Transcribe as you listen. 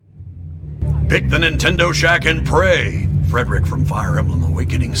Pick the Nintendo Shack and pray. Frederick from Fire Emblem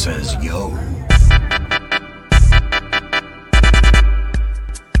Awakening says, yo.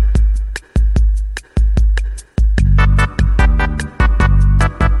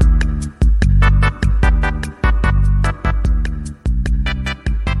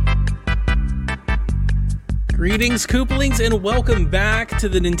 Greetings, Koopalings, and welcome back to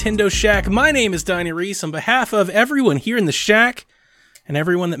the Nintendo Shack. My name is Donnie Reese. On behalf of everyone here in the Shack and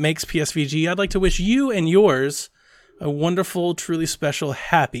everyone that makes PSVG, I'd like to wish you and yours a wonderful, truly special,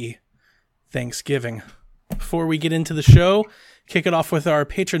 happy Thanksgiving. Before we get into the show, kick it off with our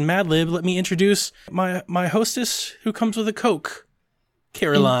patron Mad Lib, let me introduce my hostess who comes with a Coke,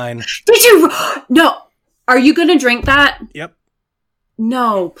 Caroline. Did you? No. Are you going to drink that? Yep.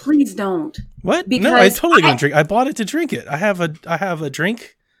 No, please don't. What? Because no, I totally gonna drink. I bought it to drink it. I have a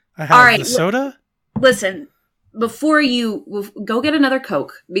drink. I have the soda. Listen, before you go get another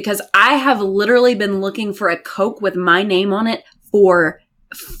Coke, because I have literally been looking for a Coke with my name on it for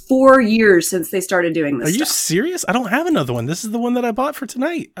 4 years since they started doing this. Are you serious? I don't have another one. This is the one that I bought for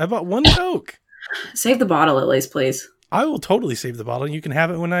tonight. I bought one Coke. Save the bottle at least, please. I will totally save the bottle. You can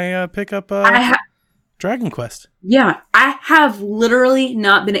have it when I pick up Dragon Quest. Yeah, I have literally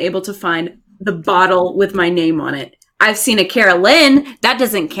not been able to find the bottle with my name on it. I've seen a Carolyn. That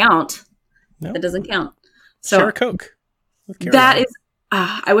doesn't count. No. That doesn't count. So share a Coke. That is.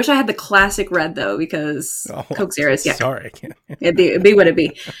 I wish I had the classic red though, because Coke Zero's. Yeah, sorry, I can't. It'd be what it'd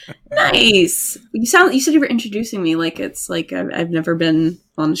be. Nice. You said you were introducing me like it's like I've never been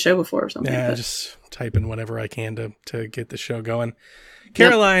on the show before or something. Yeah, just type in whatever I can to get the show going.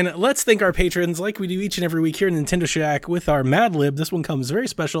 Caroline, Let's thank our patrons like we do each and every week here in Nintendo Shack with our Mad Lib. This one comes very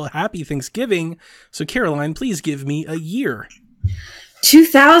special. Happy Thanksgiving. So, Caroline, please give me a year.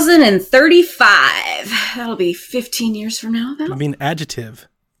 2035. That'll be 15 years from now. I mean, adjective.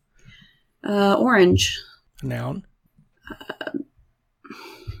 Orange. Noun.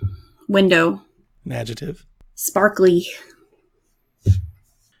 Window. An adjective. Sparkly.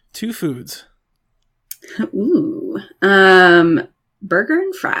 2 foods. Ooh. Burger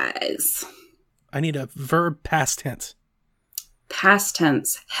and fries. I need a verb past tense. Past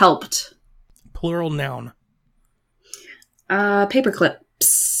tense. Helped. Plural noun. Paper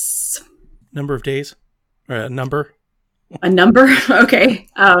clips. Number of days. Or a number. A number? Okay.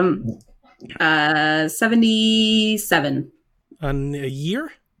 77. A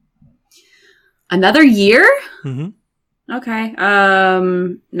year? Another year? Mm-hmm. Okay.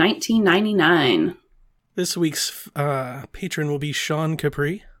 1999. This week's patron will be Sean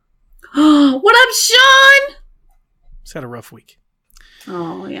Capri. What up, Sean? He's had a rough week.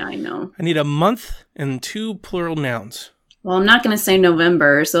 Oh, yeah, I know. I need a month and 2 plural nouns. Well, I'm not going to say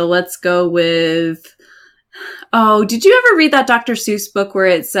November, so let's go with... Oh, did you ever read that Dr. Seuss book where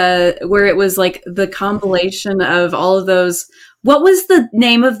it was like the compilation of all of those... What was the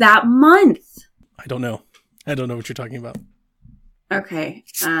name of that month? I don't know. I don't know what you're talking about. Okay.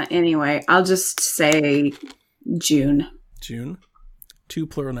 Anyway, I'll just say June. June. 2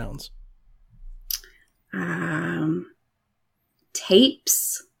 plural nouns.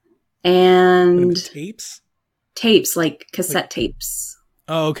 Tapes and tapes? Tapes, like cassette tapes.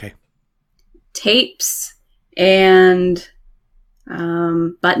 Oh, okay. Tapes and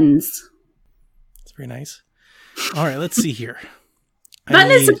buttons. That's very nice. All right, let's see here.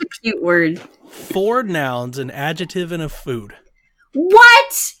 Button is such a cute word. 4 nouns, an adjective, and a food.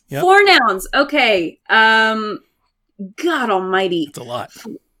 What? Yep. 4 nouns. Okay. God almighty. That's a lot.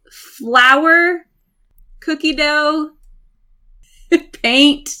 Flour, cookie dough,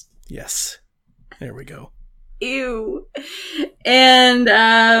 paint. Yes. There we go. Ew.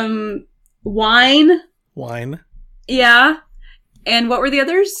 And wine. Wine. Yeah. And what were the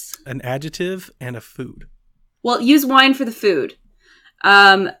others? An adjective and a food. Well, use wine for the food.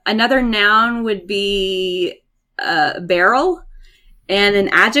 Another noun would be barrel. And an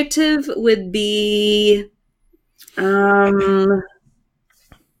adjective would be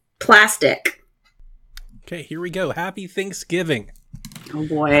plastic. Okay, here we go. Happy Thanksgiving. Oh,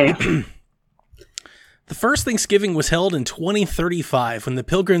 boy. The first Thanksgiving was held in 2035 when the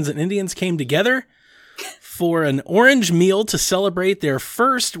Pilgrims and Indians came together for an orange meal to celebrate their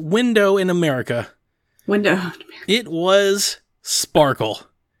first window in America. It was Sparkle.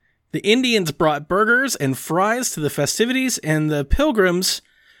 The Indians brought burgers and fries to the festivities, and the Pilgrims...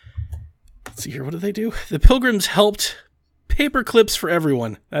 Let's see here, what did they do? The Pilgrims helped paper clips for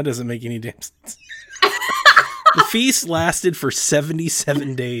everyone. That doesn't make any damn sense. The feast lasted for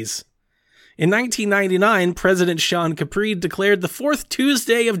 77 days. In 1999, President Sean Capri declared the 4th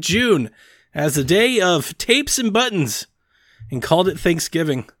Tuesday of June as the day of tapes and buttons and called it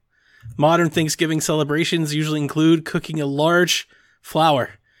Thanksgiving. Modern Thanksgiving celebrations usually include cooking a large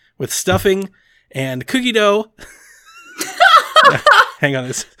flour with stuffing and cookie dough. Hang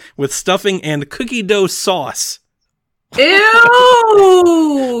on, with stuffing and cookie dough sauce.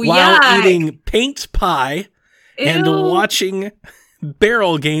 Ew! While yuck. eating paint pie and Ew. watching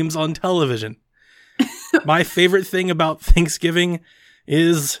barrel games on television. My favorite thing about Thanksgiving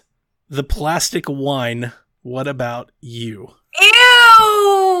is the plastic wine. What about you?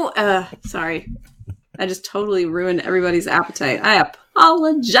 Ew! Sorry. I just totally ruined everybody's appetite. I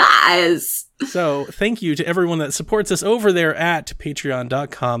apologize. So thank you to everyone that supports us over there at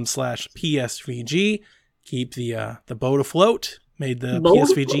patreon.com/PSVG. Keep the boat afloat. Made the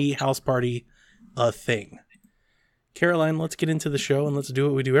PSVG house party a thing. Caroline, let's get into the show and let's do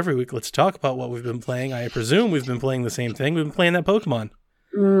what we do every week. Let's talk about what we've been playing. I presume we've been playing the same thing. We've been playing that Pokemon.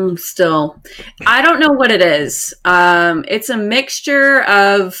 Still. I don't know what it is. It's a mixture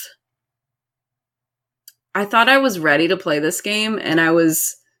of... I thought I was ready to play this game and I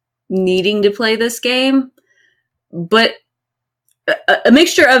was needing to play this game, but a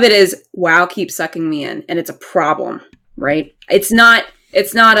mixture of it is, WoW keeps sucking me in, and it's a problem, right? It's not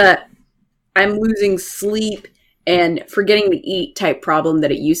a I'm losing sleep and forgetting to eat type problem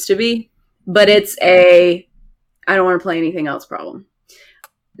that it used to be, but it's a I don't want to play anything else problem.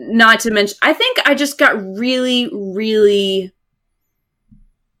 Not to mention, I think I just got really, really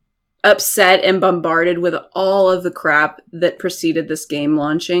upset and bombarded with all of the crap that preceded this game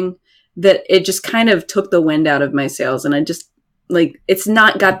launching, that it just kind of took the wind out of my sails. And I just, like, it's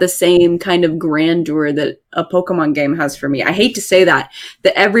not got the same kind of grandeur that a Pokemon game has for me. I hate to say that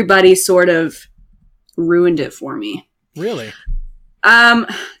everybody sort of ruined it for me. Really?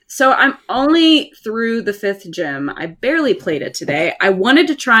 So I'm only through the 5th gym. I barely played it today. I wanted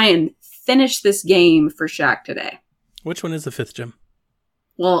to try and finish this game for Shaq today. Which one is the 5th gym?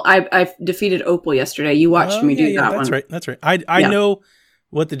 Well, I defeated Opal yesterday. You watched me do that that's one. That's right. I know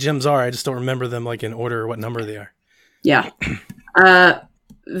what the gyms are. I just don't remember them like in order or what number they are. Yeah.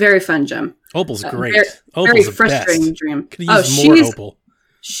 Very fun gym. Opal's great. Very Opal's the frustrating best. dream. Could use more Opal.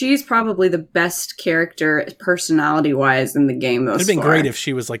 She's probably the best character personality-wise in the game thus It'd been far. great if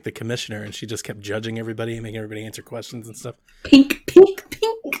she was like the commissioner and she just kept judging everybody and making everybody answer questions and stuff. Pink.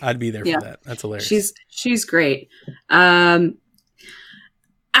 I'd be there for that. That's hilarious. She's great.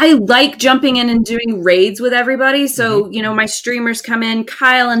 I like jumping in and doing raids with everybody. So, you know, my streamers come in,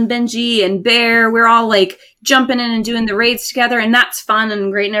 Kyle and Benji and Bear, we're all like jumping in and doing the raids together, and that's fun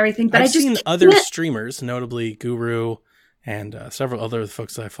and great and everything. But I've I just seen other streamers, notably Guru and several other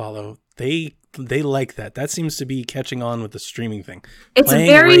folks I follow. They like that. That seems to be catching on with the streaming thing. It's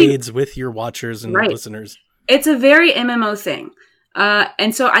playing raids with your watchers and listeners. It's a very MMO thing.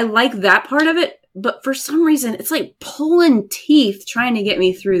 And so I like that part of it. But for some reason, it's like pulling teeth trying to get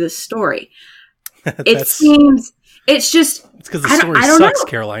me through the story. It's just... It's because the story sucks,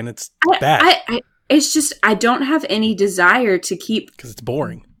 Caroline. It's bad. It's just, I don't have any desire to keep... Because it's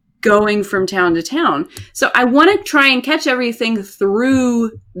boring. Going from town to town. So I want to try and catch everything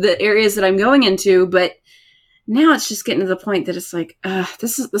through the areas that I'm going into, but now it's just getting to the point that it's like,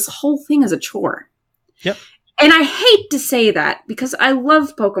 this whole thing is a chore. Yep. And I hate to say that because I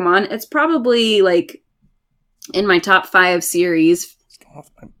love Pokemon. It's probably like in my top 5 series,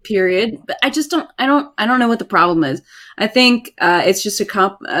 period. But I just don't know what the problem is. I think it's just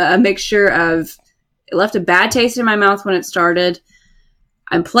a mixture of, it left a bad taste in my mouth when it started.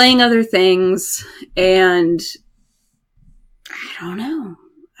 I'm playing other things, and I don't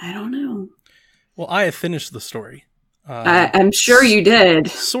know. Well, I have finished the story. I'm sure you did.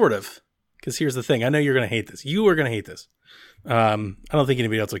 Sort of. Because here's the thing. I know you're going to hate this. You are going to hate this. I don't think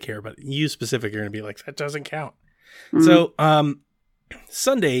anybody else will care, but you specifically are going to be like, that doesn't count. Mm-hmm. So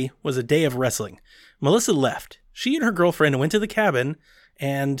Sunday was a day of wrestling. Melissa left. She and her girlfriend went to the cabin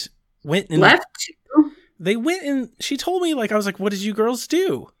and went and... Left? They went and she told me, like, I was like, what did you girls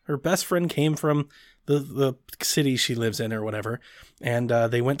do? Her best friend came from the city she lives in or whatever. And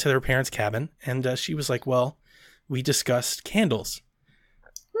they went to their parents' cabin. And she was like, well, we discussed candles.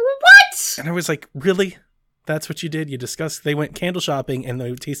 What? And I was like, really? That's what you did? You discussed? They went candle shopping and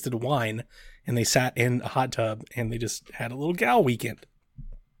they tasted wine and they sat in a hot tub and they just had a little gal weekend.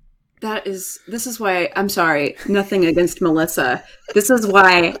 This is why, I'm sorry, nothing against Melissa. This is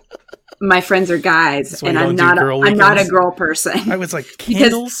why my friends are guys and I'm not a girl person. I was like,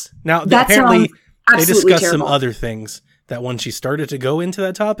 candles? Now, apparently they discussed terrible. some other things that when she started to go into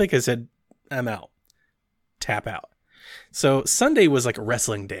that topic, I said, I'm out. Tap out. So Sunday was like a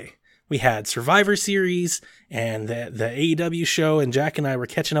wrestling day. We had Survivor Series and the AEW show, and Jack and I were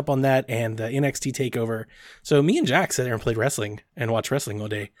catching up on that and the NXT TakeOver. So me and Jack sat there and played wrestling and watched wrestling all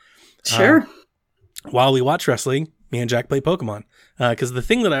day. Sure. While we watch wrestling, me and Jack play Pokemon. Because the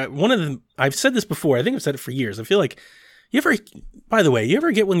thing that I've said this before, I think I've said it for years. I feel like by the way, you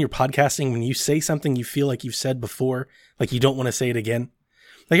ever get when you're podcasting, when you say something you feel like you've said before, like you don't want to say it again?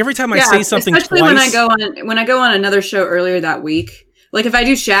 Like every time I say something especially twice. when I go on another show earlier that week. Like if I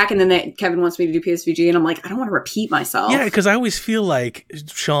do Shaq and then Kevin wants me to do PSVG and I'm like, I don't want to repeat myself. Yeah, because I always feel like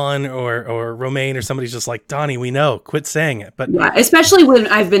Sean or Romaine or somebody's just like, Donnie, we know, quit saying it. But yeah, especially when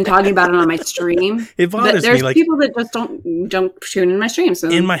I've been talking about it on my stream. It bothers There's me. Like people that just don't tune in my stream. So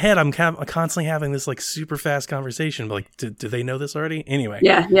in my head, I'm constantly having this like super fast conversation. But like, do they know this already? Anyway,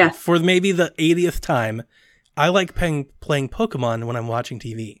 yeah. For maybe the 80th time, I like playing Pokemon when I'm watching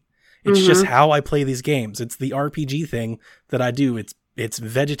TV. It's just how I play these games. It's the RPG thing that I do. It's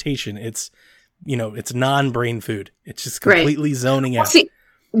vegetation. It's non-brain food. It's just completely zoning out. See,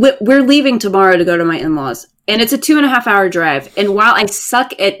 we're leaving tomorrow to go to my in-laws, and it's a 2.5 hour drive. And while I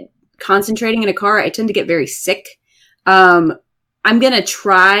suck at concentrating in a car, I tend to get very sick. I'm going to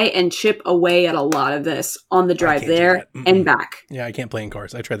try and chip away at a lot of this on the drive there and back. Yeah, I can't play in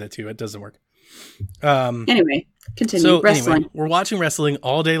cars. I tried that too. It doesn't work. Anyway, continue. So wrestling. Anyway, we're watching wrestling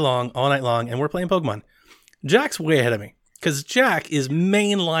all day long, all night long, and we're playing Pokemon. Jack's way ahead of me because Jack is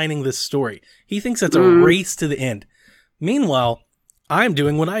mainlining this story. He thinks it's a race to the end. Meanwhile, I'm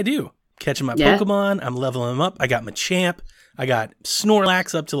doing what I do. Catching my Pokemon. I'm leveling them up. I got Machamp. I got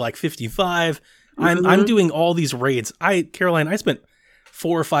Snorlax up to like 55. I'm doing all these raids. Caroline, I spent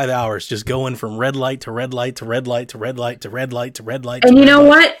 4 or 5 hours just going from red light to red light to red light to red light to red light to red light. And you know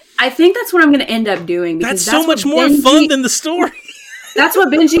what? I think that's what I'm going to end up doing. Because that's so much more fun than the story. That's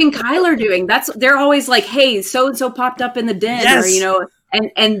what Benji and Kyle are doing. They're always like, "Hey, so and so popped up in the den," or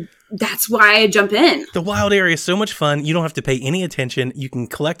and that's why I jump in. The wild area is so much fun. You don't have to pay any attention. You can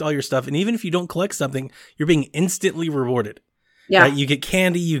collect all your stuff, and even if you don't collect something, you're being instantly rewarded. Yeah, right? You get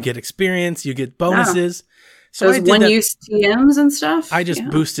candy, you get experience, you get bonuses. So those one-use TMs and stuff. I just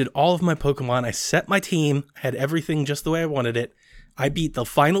boosted all of my Pokemon. I set my team, had everything just the way I wanted it. I beat the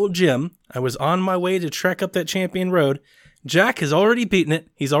final gym. I was on my way to trek up that champion road. Jack has already beaten it.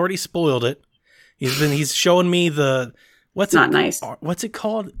 He's already spoiled it. He's showing me what's it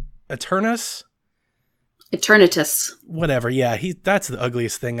called? Eternatus? Whatever. Yeah, that's the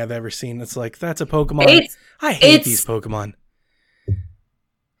ugliest thing I've ever seen. It's like that's a Pokemon. I hate these Pokemon.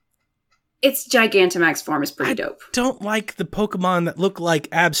 Its Gigantamax form is pretty dope. Don't like the Pokemon that look like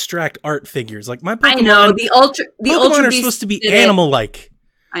abstract art figures. Like my Pokemon. I know the Pokemon are supposed to be animal-like.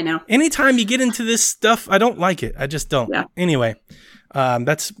 I know. Anytime you get into this stuff, I don't like it. I just don't. Yeah. Anyway,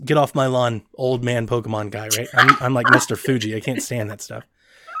 that's get off my lawn, old man Pokemon guy, right? I'm like Mr. Fuji. I can't stand that stuff.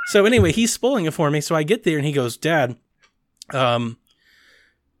 So anyway, he's spoiling it for me. So I get there and he goes, "Dad,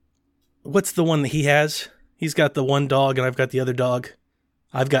 what's the one that he has? He's got the one dog and I've got the other dog.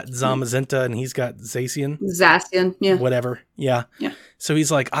 I've got Zamazenta and he's got Zacian. Yeah. Whatever. Yeah. So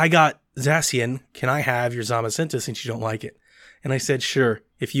he's like, I got Zacian. Can I have your Zamazenta since you don't like it? And I said, sure,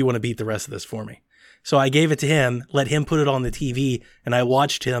 if you want to beat the rest of this for me. So I gave it to him, let him put it on the TV, and I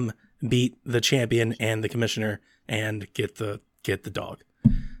watched him beat the champion and the commissioner and get the dog.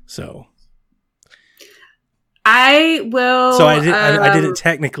 So I will. So I didn't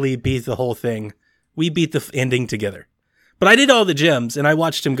technically beat the whole thing. We beat the ending together. But I did all the gems, and I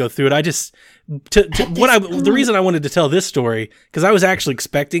watched him go through it. I just the reason I wanted to tell this story, because I was actually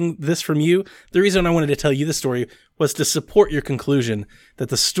expecting this from you. The reason I wanted to tell you the story was to support your conclusion that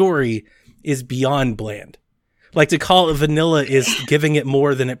the story is beyond bland. Like to call it vanilla is giving it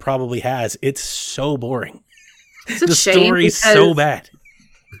more than it probably has. It's so boring. The story's so bad.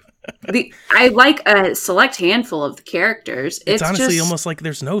 I like a select handful of the characters. It's honestly almost like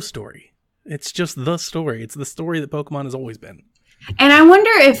there's no story. It's just the story. It's the story that Pokemon has always been. And I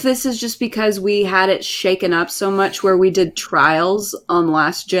wonder if this is just because we had it shaken up so much where we did trials on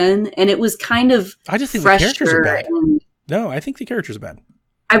last gen and it was kind of I just think the characters are bad. No, I think the characters are bad.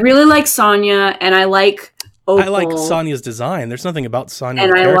 I really like Sonya and I like Opal. I like Sonya's design. There's nothing about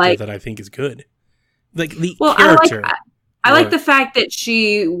Sonya's character that I think is good. Like the character. I like the fact that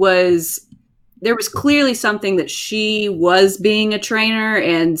there was clearly something that she was being a trainer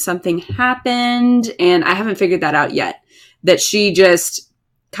and something happened. And I haven't figured that out yet. That she just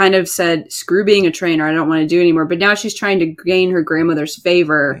kind of said, screw being a trainer. I don't want to do anymore. But now she's trying to gain her grandmother's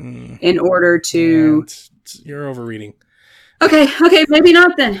favor in order to... Yeah, you're overreading. Okay. Maybe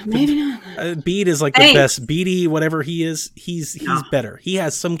not then. Maybe not. Bede is like the best. Bede, whatever he is, he's better. He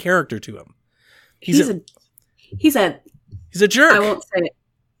has some character to him. He's a jerk. I won't say it.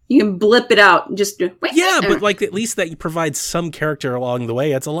 You can blip it out and just yeah, but like at least that you provide some character along the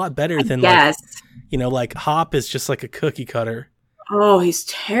way. It's a lot better than like, you know, like Hop is just like a cookie cutter. Oh, he's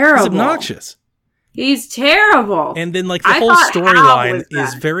terrible. He's obnoxious. He's terrible. And then like the whole storyline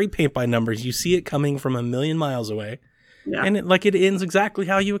is very paint by numbers. You see it coming from a million miles away. Yeah. And it ends exactly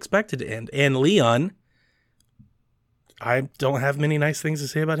how you expect it to end. And Leon, I don't have many nice things to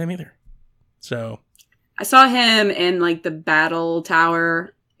say about him either. So I saw him in like the battle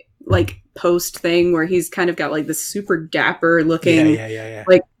tower like post thing where he's kind of got like this super dapper looking yeah.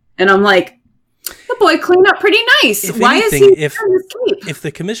 Like, and I'm like, the boy cleaned up pretty nice. Why is he wearing this cape? If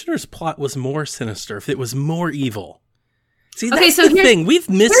the commissioner's plot was more sinister, if it was more evil. See, that's the thing. We've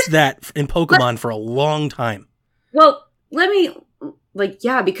missed that in Pokemon for a long time. Well, let me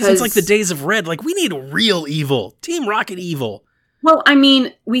because since like the days of Red, like we need real evil. Team Rocket evil. Well, I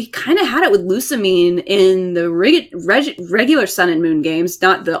mean, we kind of had it with Lusamine in the regular Sun and Moon games,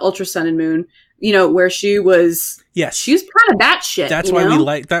 not the Ultra Sun and Moon, you know, where she was... Yes. She was kind of batshit. That's why we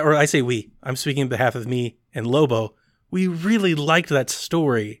like that, or I say we. I'm speaking on behalf of me and Lobo. We really liked that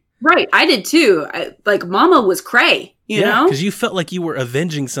story. Right, I did too. Like, Mama was cray, you know? Because you felt like you were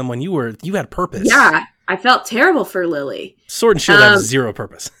avenging someone. You had purpose. Yeah, I felt terrible for Lily. Sword and Shield has zero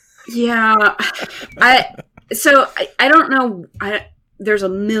purpose. Yeah, I don't know. There's a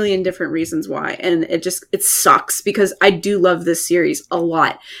million different reasons why, and it sucks because I do love this series a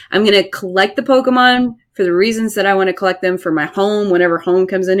lot. I'm going to collect the Pokemon for the reasons that I want to collect them for my home whenever home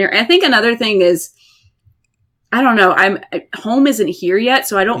comes in here. And I think another thing is, I don't know, home isn't here yet,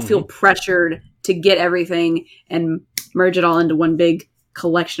 so I don't feel pressured to get everything and merge it all into one big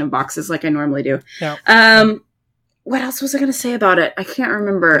collection of boxes like I normally do. Yeah. What else was I going to say about it? I can't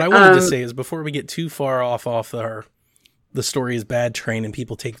remember. What I wanted to say is before we get too far off the story is bad train and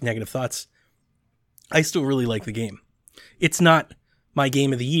people take negative thoughts, I still really like the game. It's not my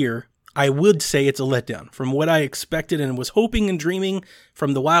game of the year. I would say it's a letdown from what I expected and was hoping and dreaming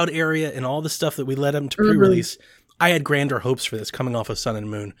from the wild area and all the stuff that we led up to pre-release. I had grander hopes for this coming off of Sun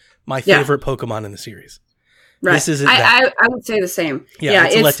and Moon, my favorite Pokemon in the series. Right. This isn't that. I would say the same. Yeah,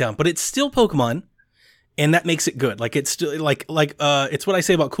 it's a letdown, but it's still Pokemon. And that makes it good. Like it's still it's what I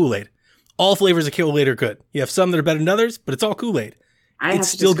say about Kool-Aid. All flavors of Kool-Aid are good. You have some that are better than others, but it's all Kool-Aid. It's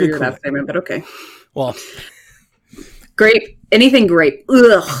still good Kool-Aid. That statement, but okay. Well, grape, anything grape.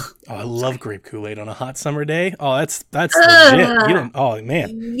 Ugh. Oh, I love grape Kool-Aid on a hot summer day. Oh, that's legit. You don't. Oh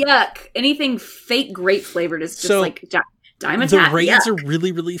man. Yuck! Anything fake grape flavored is just like Diamond. The raids are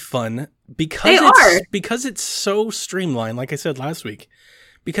really really fun because it's so streamlined. Like I said last week.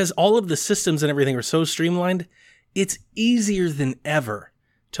 Because all of the systems and everything are so streamlined, it's easier than ever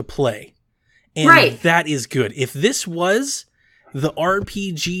to play. And that is good. If this was the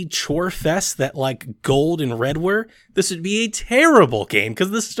RPG chore fest that like Gold and Red were, this would be a terrible game because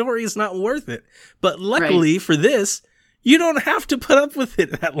the story is not worth it. But luckily for this, you don't have to put up with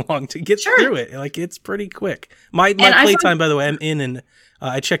it that long to get through it. Like it's pretty quick. My playtime, by the way, I'm in and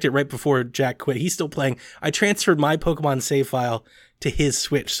I checked it right before Jack quit. He's still playing. I transferred my Pokemon save file to his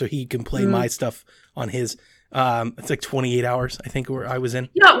Switch so he can play my stuff on his. It's like 28 hours, I think, where I was in.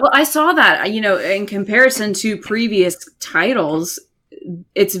 Yeah, well, I saw that. You know, in comparison to previous titles,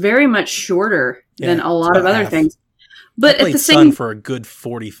 it's very much shorter than a lot of other things. But I played Sun for a good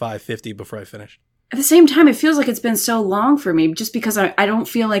 45, 50 before I finished. At the same time, it feels like it's been so long for me just because I don't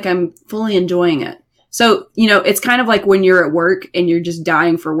feel like I'm fully enjoying it. So, you know, it's kind of like when you're at work and you're just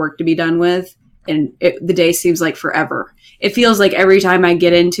dying for work to be done with, and the day seems like forever. It feels like every time I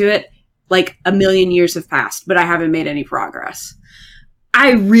get into it, like a million years have passed, but I haven't made any progress.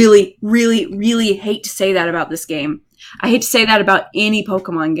 I really, really, really hate to say that about this game. I hate to say that about any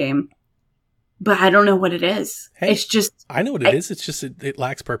Pokemon game, but I don't know what it is. Hey, it's just... I know what it is. It's just it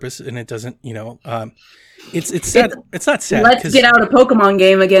lacks purpose and it doesn't, you know... It's sad. It's not sad. Let's get out a Pokemon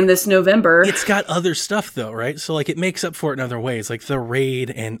game again this November. It's got other stuff though, right? So like it makes up for it in other ways, like the raid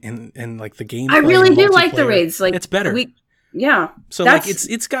and like the game. I really do like the raids. Like it's better. So like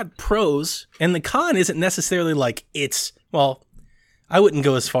it's got pros, and the con isn't necessarily like it's. Well, I wouldn't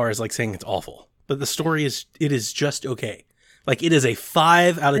go as far as like saying it's awful, but the story is just okay. Like it is a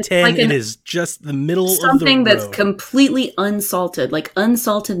 5 out of 10. Like it is just the middle of the road. Something that's completely unsalted, like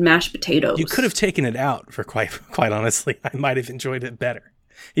unsalted mashed potatoes. You could have taken it out for quite honestly. I might have enjoyed it better.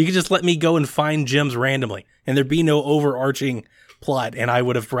 You could just let me go and find gems randomly, and there'd be no overarching plot, and I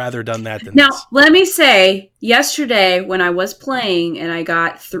would have rather done that than now, this. Let me say, yesterday when I was playing and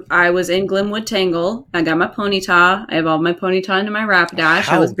I was in Glenwood Tangle, I got my Ponyta. I have all my Ponyta into my Rapidash.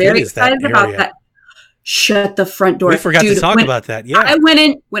 I was very excited about that. Shut the front door. We forgot to talk about that. Yeah. I went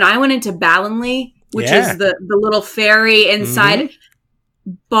into Ballinley, which is the little fairy inside. Mm-hmm.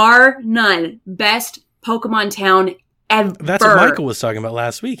 bar none, best Pokemon town ever. That's what Michael was talking about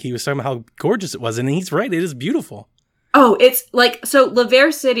last week. He was talking about how gorgeous it was, and he's right. It is beautiful. Oh, it's like, so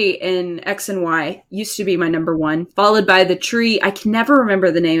Laver City in X and Y used to be my number one, followed by the tree. I can never remember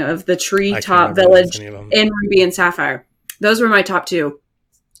the name of the tree top village in Ruby and Sapphire. Those were my top two.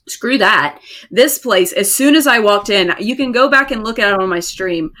 Screw that. This place, as soon as I walked in, you can go back and look at it on my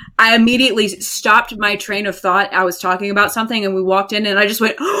stream. I immediately stopped my train of thought. I was talking about something and we walked in and I just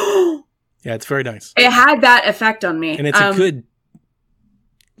went, oh! Yeah, it's very nice. It had that effect on me. And it's a good,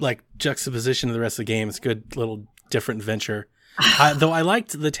 like, juxtaposition to the rest of the game. It's a good little different venture. Though I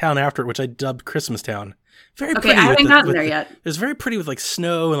liked the town after it, which I dubbed Christmas Town. Very pretty. I haven't gotten there yet. It was very pretty with like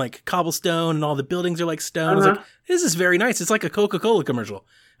snow and like cobblestone and all the buildings are like stone. I was like, this is very nice. It's like a Coca-Cola commercial.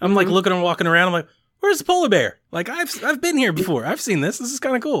 I'm like looking and walking around. I'm like, where's the polar bear? Like I've been here before. I've seen this. This is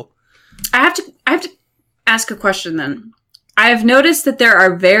kind of cool. I have to ask a question then. I've noticed that there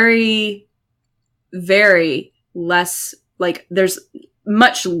are very, very less, like there's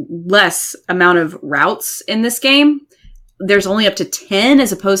much less amount of routes in this game. There's only up to 10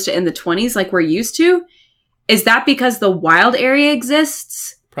 as opposed to in the 20s like we're used to. Is that because the wild area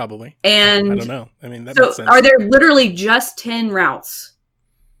exists? Probably. And I don't know. I mean, that so makes sense. are there literally just 10 routes?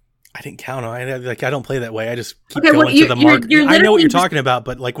 I didn't count them. I don't play that way. I just keep going to the marker. I know what you're talking about,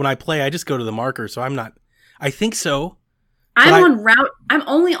 but like when I play, I just go to the marker. So I'm not. I think so. I'm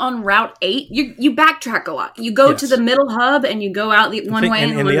only on Route 8. You backtrack a lot. You go to the middle hub and you go out one way.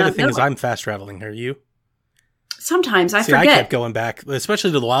 And the other thing is I'm fast traveling. Are you? Sometimes I forget. I kept going back,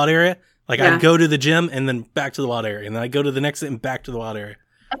 especially to the wild area. Like I'd go to the gym and then back to the wild area, and then I go to the next and back to the wild area.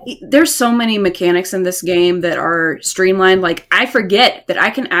 There's so many mechanics in this game that are streamlined. Like I forget that I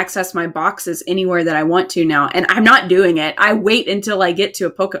can access my boxes anywhere that I want to now, and I'm not doing it. I wait until I get to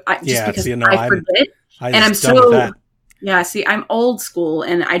a Pokemon because I forget. I'm so see, I'm old school,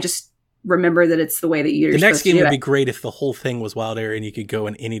 and I just remember that it's the way that you're. The next game would be great if the whole thing was wild area and you could go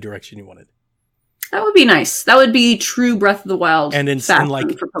in any direction you wanted. That would be nice. That would be true Breath of the Wild. And the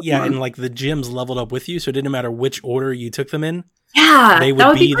gyms leveled up with you, so it didn't matter which order you took them in. Yeah, they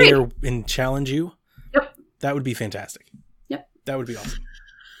would be there and challenge you. Yep, that would be fantastic. Yep, that would be awesome.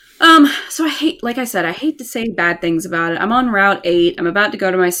 So I hate to say bad things about it. I'm on Route 8. I'm about to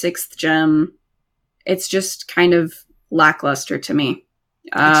go to my 6th gym. It's just kind of lackluster to me.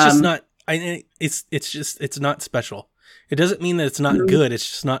 It's just not. It's not special. It doesn't mean that it's not good. It's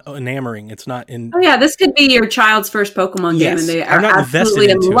just not enamoring. It's not in. Oh yeah, this could be your child's first Pokemon game, and they are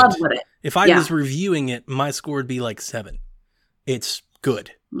absolutely in love with it. If I was reviewing it, my score would be like 7. It's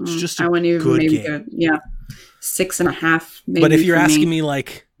good. It's just a good game. 6.5. Maybe. But if you're asking me,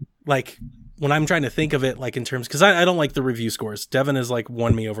 like when I'm trying to think of it, like in terms, because I don't like the review scores. Devin has like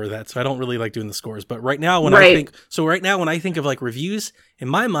won me over that, so I don't really like doing the scores. But right now, when I think of like reviews, in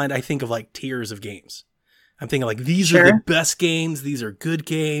my mind, I think of like tiers of games. I'm thinking like, these are the best games. These are good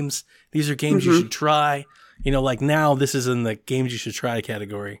games. These are games you should try. You know, like now this is in the games you should try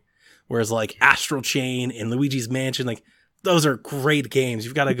category. Whereas like Astral Chain and Luigi's Mansion, like those are great games.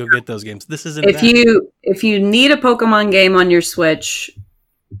 You've got to go get those games. This isn't if you need a Pokemon game on your Switch,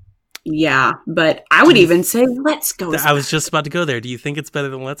 yeah. But I would even say Let's Go. I was just about to go there. Do you think it's better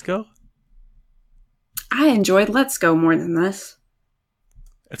than Let's Go? I enjoyed Let's Go more than this.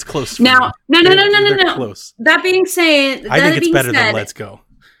 It's close. Now, no. Close. That being said, I think it's better than Let's Go.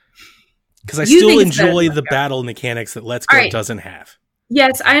 Because I still enjoy the battle mechanics that Let's Go doesn't have.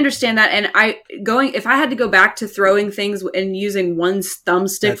 Yes, I understand that. And if I had to go back to throwing things and using one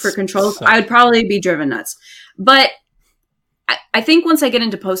thumbstick for controls, I would probably be driven nuts. But I think once I get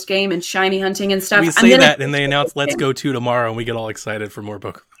into post game and shiny hunting and stuff, we say that and they announce Let's Go 2 tomorrow, and we get all excited for more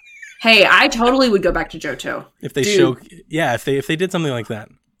Pokemon. Hey, I totally would go back to Johto if they if they did something like that.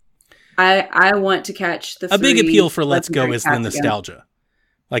 I want to catch the. A big appeal for Let's Go is the nostalgia. Again.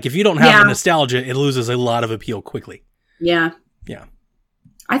 Like if you don't have the nostalgia, it loses a lot of appeal quickly. Yeah. Yeah.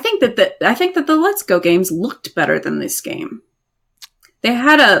 I think that the Let's Go games looked better than this game. They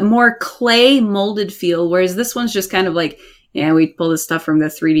had a more clay molded feel, whereas this one's just kind of like, we pull this stuff from the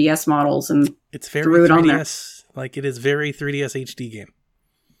 3DS models and it's very 3DS. Like it is very 3DS HD game.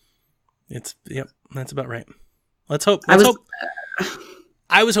 That's about right. Let's hope.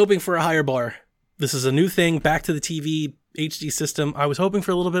 I was hoping for a higher bar. This is a new thing, back to the TV HD system. I was hoping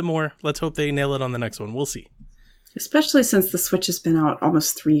for a little bit more. Let's hope they nail it on the next one. We'll see. Especially since the Switch has been out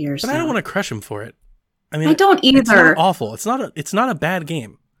almost 3 years. But I don't want to crush them for it. I mean, I don't either. It's not awful. It's not a bad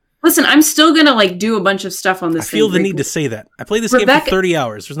game. Listen, I'm still gonna do a bunch of stuff on this. I feel the need to say that. I played this game for 30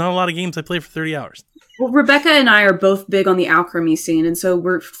 hours. There's not a lot of games I play for 30 hours. Well, Rebecca and I are both big on the alchemy scene, and so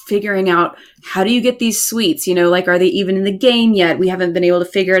we're figuring out, how do you get these sweets? You know, like, are they even in the game yet? We haven't been able to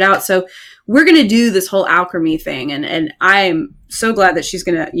figure it out. So we're going to do this whole alchemy thing, and I'm so glad that she's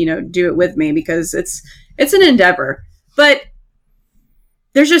going to, you know, do it with me, because it's an endeavor. But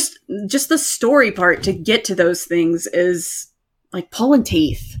there's just the story part to get to those things is like pulling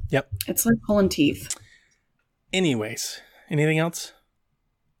teeth. Yep. It's like pulling teeth. Anyways, anything else?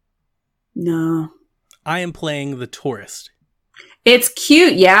 No. I am playing The Tourist. It's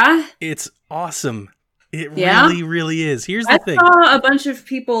cute, yeah? It's awesome. It Yeah? really, really is. Here's the thing. I saw a bunch of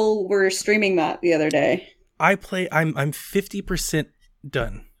people were streaming that the other day. I'm 50%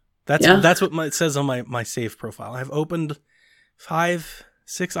 done. That's what it says on my save profile. I've opened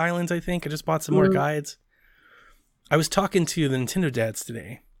 5-6 islands, I think. I just bought some more guides. I was talking to the Nintendo dads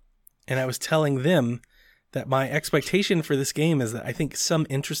today, and I was telling them that my expectation for this game is that I think some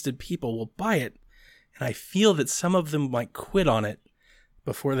interested people will buy it, and I feel that some of them might quit on it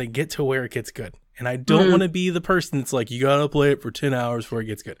before they get to where it gets good. And I don't want to be the person that's like, you gotta play it for 10 hours before it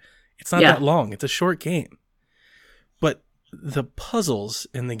gets good. It's not that long. It's a short game. But the puzzles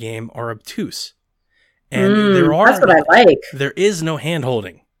in the game are obtuse. And that's what I like. There is no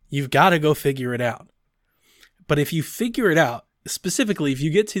hand-holding. You've got to go figure it out. But if you figure it out, specifically if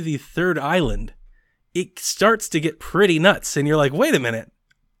you get to the third island, it starts to get pretty nuts. And you're like, wait a minute,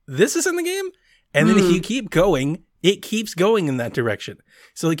 this is in the game? And then if you keep going, it keeps going in that direction.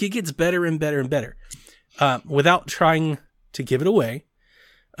 So like it gets better and better and better. Without trying to give it away.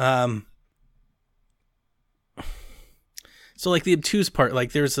 So like the obtuse part,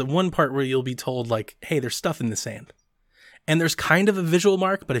 like there's the one part where you'll be told like, hey, there's stuff in the sand. And there's kind of a visual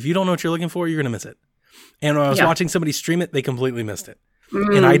mark, but if you don't know what you're looking for, you're going to miss it. And when I was watching somebody stream it, they completely missed it.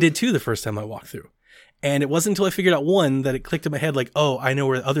 And I did too the first time I walked through. And it wasn't until I figured out one that it clicked in my head like, oh, I know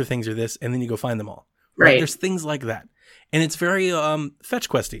where other things are this. And then you go find them all. Right. There's things like that. And it's very fetch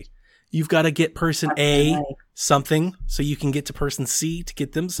questy. You've got to get person A something so you can get to person C to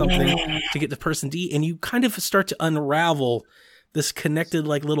get them something to get to person D. And you kind of start to unravel this connected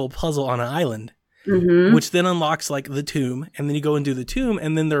like little puzzle on an island, which then unlocks like the tomb. And then you go and do the tomb,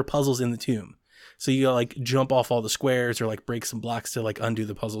 and then there are puzzles in the tomb. So you gotta like jump off all the squares or like break some blocks to like undo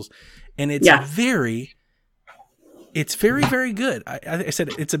the puzzles. And it's very, very good. I said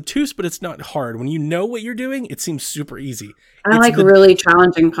it's obtuse, but it's not hard. When you know what you're doing, it seems super easy. I like really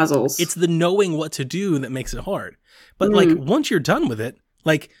challenging puzzles. It's the knowing what to do that makes it hard. But like once you're done with it,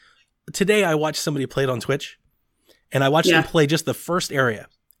 like today I watched somebody play it on Twitch, and I watched them play just the first area,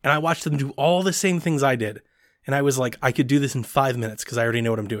 and I watched them do all the same things I did. And I was like, I could do this in 5 minutes because I already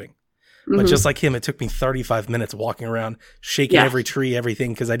know what I'm doing. But just like him, it took me 35 minutes walking around, shaking every tree,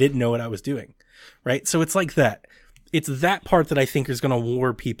 everything, because I didn't know what I was doing. Right? So it's like that. It's that part that I think is going to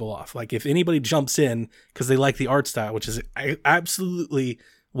ward people off. Like if anybody jumps in because they like the art style, which is absolutely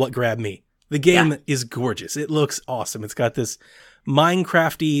what grabbed me. The game is gorgeous. It looks awesome. It's got this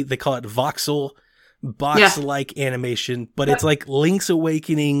Minecrafty, they call it voxel, box-like animation, but it's like Link's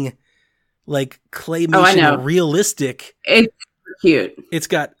Awakening, like claymation, realistic. It's cute. It's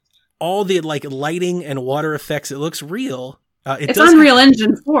got all the like lighting and water effects. It looks real. It's Unreal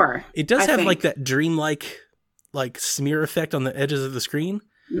Engine 4. It does have like that dreamlike like smear effect on the edges of the screen,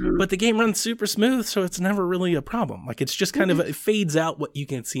 but the game runs super smooth, so it's never really a problem. Like it's just kind of it fades out what you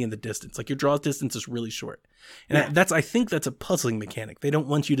can see in the distance. Like your draw distance is really short, and I think that's a puzzling mechanic. They don't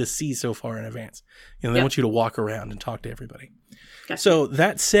want you to see so far in advance. You know, they want you to walk around and talk to everybody. Gotcha. So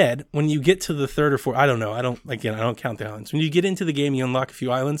that said, when you get to the third or fourth, I don't know. I don't count the islands. When you get into the game, you unlock a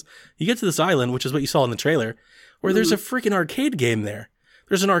few islands. You get to this island, which is what you saw in the trailer, where there's a freaking arcade game there.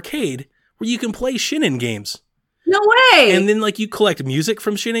 There's an arcade where you can play Shinin games. No way! And then like you collect music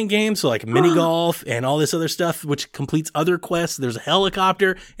from Shinin games, so like mini golf and all this other stuff, which completes other quests. There's a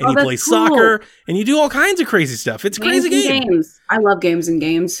helicopter, and you play soccer, and you do all kinds of crazy stuff. It's a crazy game. Games. I love games and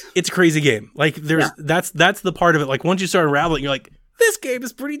games. It's a crazy game. Like that's the part of it. Like once you start unraveling, you're like, this game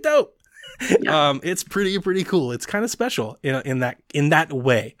is pretty dope. It's pretty cool. It's kind of special in that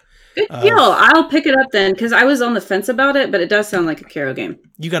way. Good deal. I'll pick it up then, because I was on the fence about it, but it does sound like a Karo game.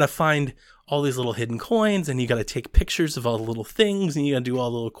 You got to find all these little hidden coins, and you got to take pictures of all the little things, and you got to do all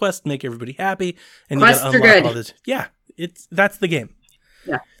the little quests, make everybody happy, and quests you got to unlock all this. Yeah, that's the game.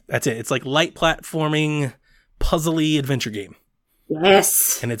 Yeah, that's it. It's like light platforming, puzzly adventure game.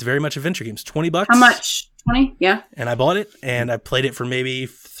 Yes, and it's very much adventure games. $20. How much? 20? Yeah. And I bought it, and I played it for maybe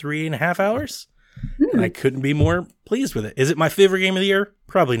 3.5 hours, and I couldn't be more pleased with it. Is it my favorite game of the year?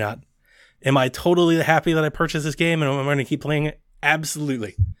 Probably not. Am I totally happy that I purchased this game and I'm going to keep playing it?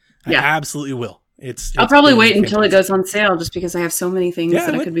 Absolutely. I absolutely will. I'll probably wait fantastic. until it goes on sale, just because I have so many things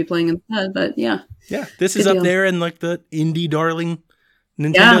that I could be playing instead. But yeah, this is up there in like the indie darling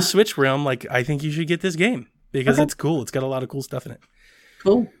Nintendo Switch realm. Like, I think you should get this game because it's cool. It's got a lot of cool stuff in it.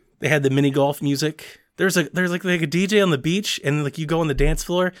 Cool. They had the mini golf music. There's like a DJ on the beach, and like you go on the dance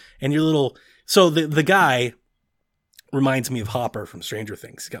floor, and your little. So the guy reminds me of Hopper from Stranger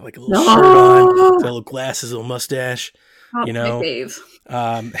Things. He's got like a little shirt on, got little glasses, a little mustache. You know, my fave.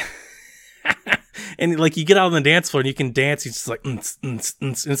 And like you get out on the dance floor and you can dance. He's just like, and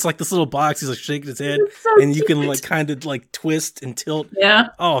it's like this little box. He's like shaking his head, and you can like kind of like twist and tilt. Yeah.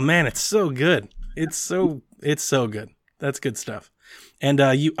 Oh man, it's so good. It's so good. That's good stuff. And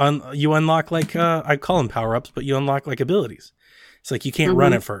you unlock like I call them power ups, but you unlock like abilities. It's like you can't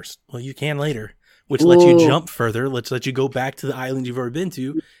run at first. Well, you can later, which lets you jump further. Let's let you go back to the island you've already been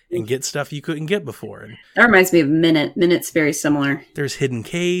to and get stuff you couldn't get before. And that reminds me of Minute. Minute's very similar. There's hidden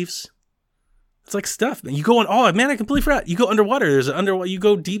caves. It's like stuff. You go on. Oh man, I completely forgot. You go underwater. There's an underwater. You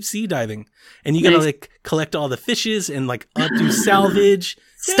go deep sea diving, and you gotta like collect all the fishes and like do salvage.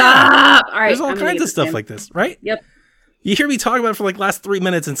 Stop. All right. There's all kinds of stuff like this, right? Yep. You hear me talk about it for like last 3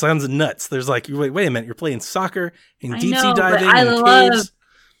 minutes and it sounds nuts. There's like, wait a minute. You're playing soccer and deep sea diving and caves.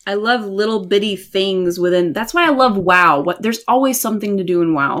 I love little bitty things within. That's why I love WoW. There's always something to do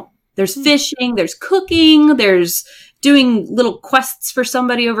in WoW. There's fishing. There's cooking. There's doing little quests for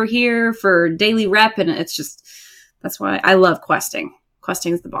somebody over here for daily rep, and it's just that's why I love questing.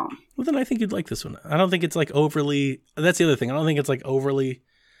 Questing is the bomb. Well, then I think you'd like this one. I don't think it's like overly. That's the other thing. I don't think it's like overly.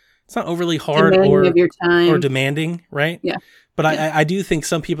 It's not overly hard or demanding, right? Yeah. But I do think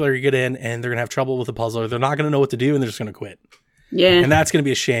some people are going to get in and they're going to have trouble with the puzzle, or they're not going to know what to do, and they're just going to quit. Yeah. And that's going to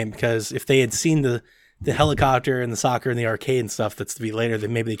be a shame, because if they had seen the helicopter and the soccer and the arcade and stuff that's to be later,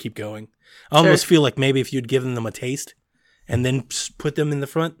 then maybe they keep going. I almost feel like maybe if you'd given them a taste and then put them in the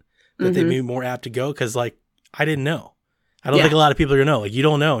front, that they'd be more apt to go, because like I didn't know. I don't think a lot of people are going to know. Like, you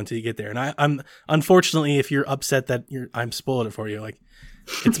don't know until you get there. And I'm unfortunately, if you're upset that I'm spoiled it for you, like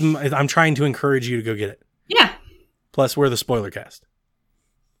I'm trying to encourage you to go get it. Yeah. Plus, we're the spoiler cast.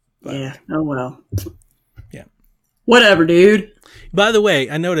 But, yeah. Oh, well. Yeah. Whatever, dude. By the way,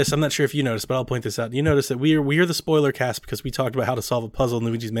 I noticed, I'm not sure if you noticed, but I'll point this out. You notice that we are the spoiler cast because we talked about how to solve a puzzle in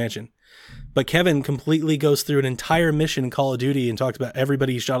Luigi's Mansion. But Kevin completely goes through an entire mission in Call of Duty and talks about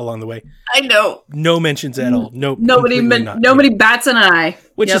everybody he shot along the way. I know. No mentions at all. Nope. Nobody bats an eye.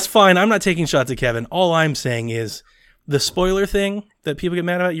 Which is fine. I'm not taking shots at Kevin. All I'm saying is the spoiler thing that people get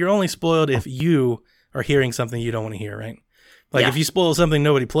mad about, you're only spoiled if you are hearing something you don't want to hear, right? Like if you spoil something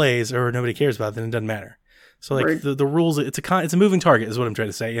nobody plays or nobody cares about, then it doesn't matter. So like the rules, it's a moving target is what I'm trying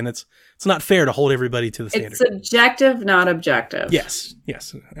to say. And it's not fair to hold everybody to the standard. It's subjective, not objective. Yes.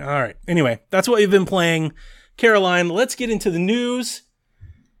 All right. Anyway, that's what we've been playing. Caroline, let's get into the news.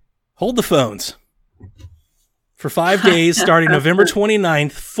 Hold the phones. For 5 days, starting November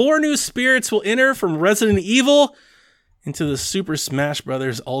 29th, 4 new spirits will enter from Resident Evil into the Super Smash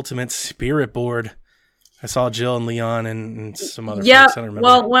Bros. Ultimate Spirit Board. I saw Jill and Leon and some other folks. I don't remember.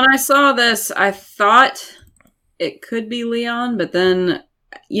 Well, when I saw this, I thought it could be Leon, but then,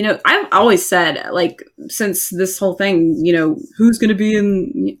 I've always said, like, since this whole thing, who's going to be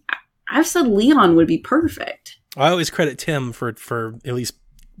in... I've said Leon would be perfect. I always credit Tim for at least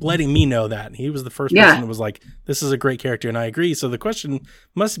letting me know that. He was the first person that was like, this is a great character, and I agree. So the question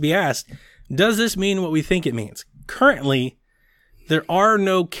must be asked, does this mean what we think it means? Currently, there are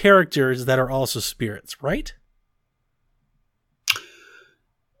no characters that are also spirits, right?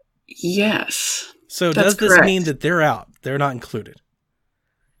 Yes. So does this mean that they're out? They're not included?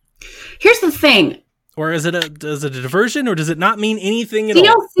 Here's the thing. Or is it a diversion, or does it not mean anything at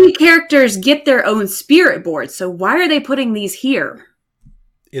all? DLC characters get their own spirit board, so why are they putting these here?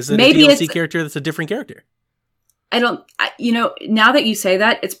 Is it maybe a DLC character that's a different character? Now that you say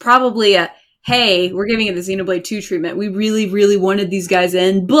that, it's probably hey, we're giving it the Xenoblade 2 treatment. We really, really wanted these guys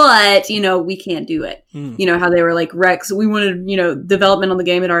in, but, we can't do it. How they were like, Rex, we wanted, development on the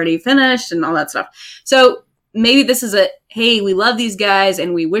game had already finished and all that stuff. So maybe this is hey, we love these guys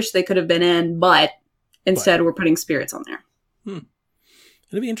and we wish they could have been in, but instead we're putting spirits on there.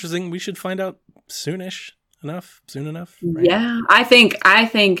 It'll be interesting. We should find out soon enough. Right? Yeah. I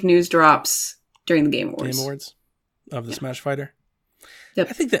think news drops during the Game Awards. Game Awards of the Smash Fighter. Yep.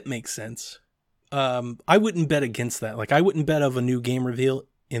 I think that makes sense. I wouldn't bet against that. Like, I wouldn't bet of a new game reveal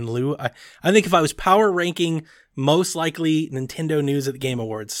in lieu. I think if I was power ranking most likely Nintendo news at the Game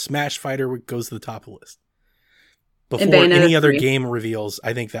Awards, Smash Fighter goes to the top of the list. Before any other game reveals,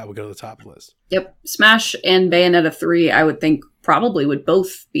 I think that would go to the top of the list. Yep. Smash and Bayonetta 3, I would think probably would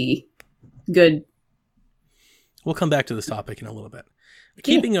both be good. We'll come back to this topic in a little bit.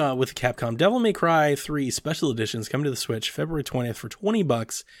 Keeping with Capcom, Devil May Cry 3 Special Editions come to the Switch February 20th for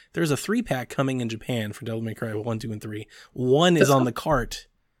 $20. There's a 3-pack coming in Japan for Devil May Cry 1, 2, and 3. 1 is on the cart.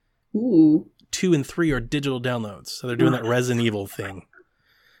 Ooh. 2 and 3 are digital downloads. So they're doing that Resident Evil thing.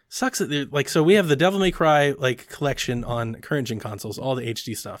 Sucks that they're like, so we have the Devil May Cry like collection on current gen consoles, all the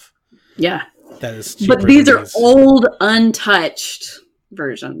HD stuff. Yeah. That is But these are old, untouched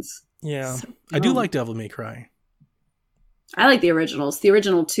versions. Yeah. So, I do like Devil May Cry. I like the originals. The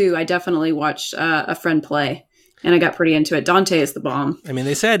original 2, I definitely watched a friend play, and I got pretty into it. Dante is the bomb. I mean,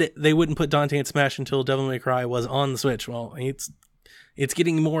 they said they wouldn't put Dante in Smash until Devil May Cry was on the Switch. Well, it's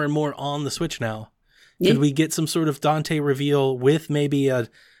getting more and more on the Switch now. Could we get some sort of Dante reveal with maybe a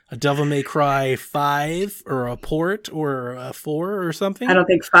Devil May Cry 5 or a port or a 4 or something? I don't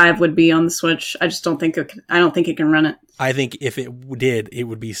think 5 would be on the Switch. I just don't think it can run it. I think if it did, it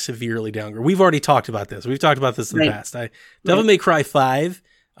would be severely downgraded. We've already talked about this. We've talked about this in the past. Devil May Cry 5,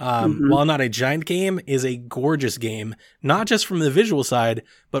 while not a giant game, is a gorgeous game. Not just from the visual side,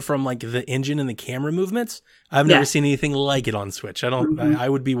 but from like the engine and the camera movements. I've never seen anything like it on Switch. I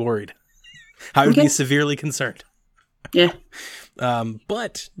would be worried. I would be severely concerned. Yeah.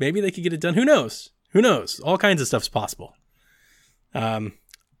 But maybe they could get it done. Who knows? All kinds of stuff's possible.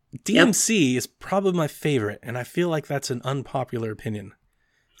 DMC is probably my favorite, and I feel like that's an unpopular opinion.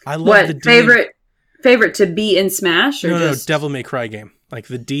 I love the favorite to be in Smash, or no, Devil May Cry game, like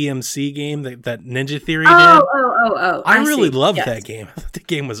the DMC game that Ninja Theory did. Oh! I really loved that game. I thought the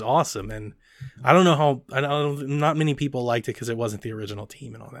game was awesome, and I don't know how. Not many people liked it because it wasn't the original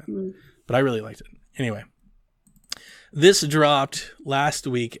team and all that, but I really liked it. Anyway, this dropped last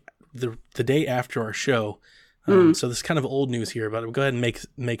week, the day after our show. So this is kind of old news here, but I'll go ahead and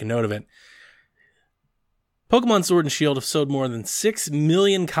make a note of it. Pokemon Sword and Shield have sold more than 6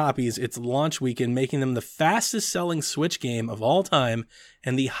 million copies its launch weekend, making them the fastest selling Switch game of all time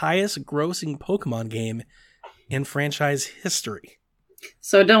and the highest grossing Pokemon game in franchise history.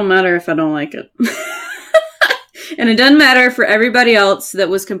 So it don't matter if I don't like it. And it doesn't matter for everybody else that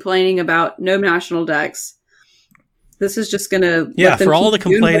was complaining about no national decks. This is just going to... Yeah, for all the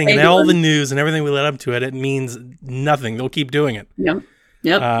complaining and all the news and everything we led up to it, it means nothing. They'll keep doing it. Yep.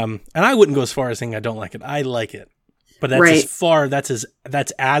 And I wouldn't go as far as saying I don't like it. I like it. But that's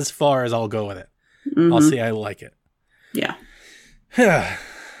that's as far as I'll go with it. I'll say I like it. Yeah.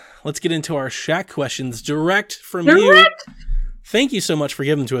 Let's get into our Shaq questions direct from you. Thank you so much for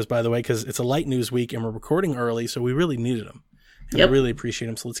giving them to us, by the way, because it's a light news week and we're recording early, so we really needed them. And I really appreciate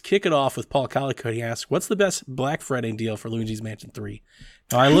them. So let's kick it off with Paul Calicut. He asks, what's the best Black Friday deal for Luigi's Mansion 3?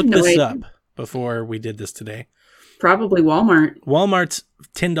 Now, I looked this up before we did this today. Probably Walmart. Walmart's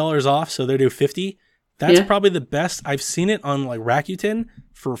 $10 off, so they do $50. That's probably the best. I've seen it on like Rakuten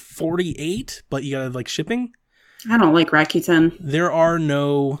for $48, but you got like shipping. I don't like Rakuten. There are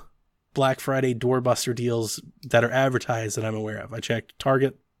no Black Friday doorbuster deals that are advertised that I'm aware of. I checked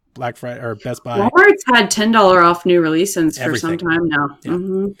Target, Black Friday, or Best Buy. Walmart's had $10 off new releases for some time now.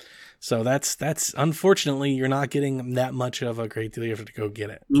 Yeah. So that's unfortunately, you're not getting that much of a great deal. You have to go get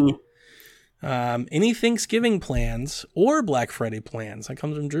it. Any Thanksgiving plans or Black Friday plans? That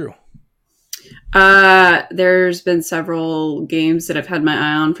comes from Drew. There's been several games that I've had my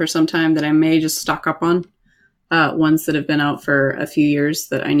eye on for some time that I may just stock up on. Ones that have been out for a few years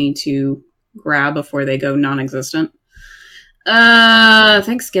that I need to grab before they go non-existent.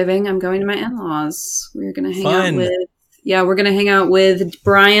 Thanksgiving, I'm going to my in-laws. We're going to hang out with... Yeah, we're going to hang out with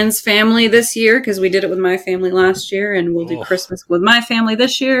Brian's family this year because we did it with my family last year, and we'll do Christmas with my family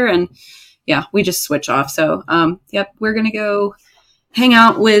this year, and yeah, we just switch off. So, we're going to go hang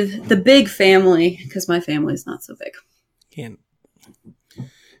out with the big family because my family's not so big.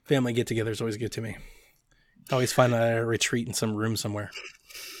 Family get-together is always good to me. I always find a retreat in some room somewhere.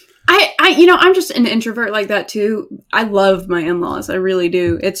 I'm just an introvert like that too. I love my in-laws. I really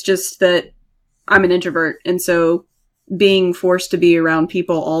do. It's just that I'm an introvert. And so being forced to be around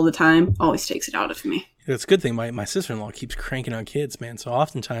people all the time always takes it out of me. It's a good thing. My sister-in-law keeps cranking out kids, man. So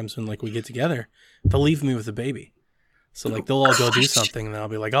oftentimes when like we get together, they'll leave me with the baby. So like they'll all go do something and I'll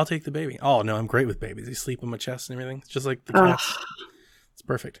be like, I'll take the baby. Oh no, I'm great with babies. They sleep on my chest and everything. It's just like the cats. It's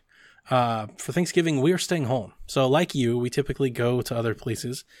perfect. For Thanksgiving, we are staying home. So like you, we typically go to other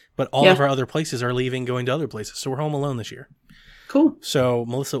places, but all of our other places are leaving, going to other places. So we're home alone this year. Cool. So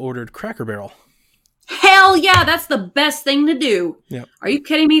Melissa ordered Cracker Barrel. Hell yeah, that's the best thing to do. Yep. Are you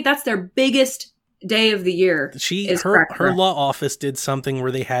kidding me? That's their biggest day of the year. Her law office did something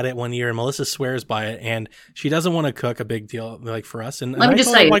where they had it one year, and Melissa swears by it, and she doesn't want to cook a big deal like for us. And let me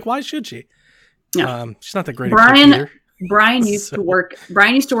just say, like, why should she? Yeah. She's not that great at cooking either. Brian used to work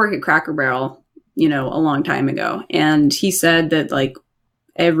at Cracker Barrel, a long time ago. And he said that like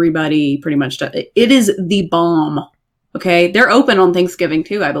Everybody pretty much does. It is the bomb. Okay, they're open on Thanksgiving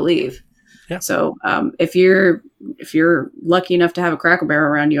too, I believe. Yeah. So if you're lucky enough to have a Cracker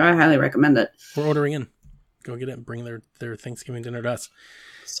Barrel around you, I highly recommend it. We're ordering in. Go get it and bring their Thanksgiving dinner to us.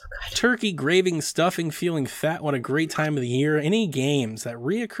 So good. Turkey, graving, stuffing, feeling fat. What a great time of the year. Any games that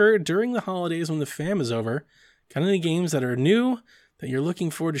reoccur during the holidays when the fam is over? Got any games that are new that you're looking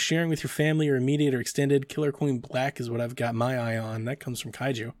forward to sharing with your family or immediate or extended? Killer Queen Black is what I've got my eye on. That comes from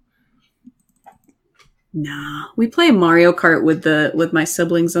Kaiju. Nah, we play Mario Kart with my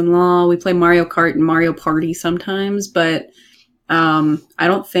siblings-in-law. We play Mario Kart and Mario Party sometimes, but I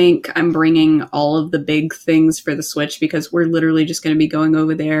don't think I'm bringing all of the big things for the Switch because we're literally just going to be going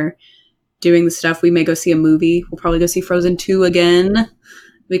over there doing the stuff. We may go see a movie. We'll probably go see Frozen 2 again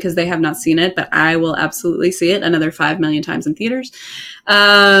because they have not seen it, but I will absolutely see it another 5 million times in theaters.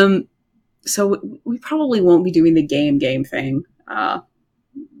 So we probably won't be doing the game thing.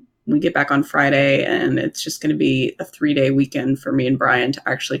 We get back on Friday and it's just going to be a 3-day weekend for me and Brian to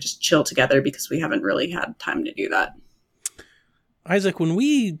actually just chill together because we haven't really had time to do that. Isaac, when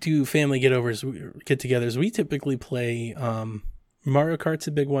we do family get-togethers, we typically play Mario Kart's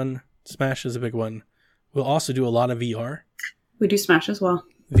a big one, Smash is a big one. We'll also do a lot of VR. We do Smash as well.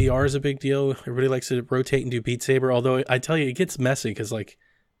 VR is a big deal. Everybody likes to rotate and do Beat Saber, although I tell you, it gets messy because like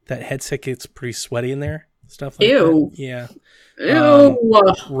that headset gets pretty sweaty in there. Stuff like Ew. that. Yeah.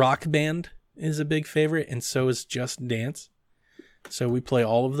 Ew. Rock Band is a big favorite, and so is Just Dance. So we play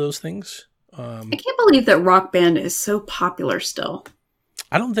all of those things. I can't believe that Rock Band is so popular still.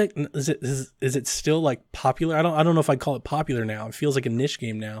 I don't think is it still like popular? I don't know if I'd call it popular now. It feels like a niche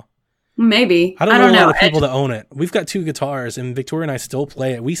game now. Maybe. I don't know a lot of people that own it. We've got 2 guitars, and Victoria and I still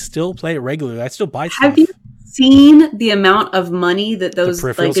play it. We still play it regularly. I still buy stuff. Have you seen the amount of money that those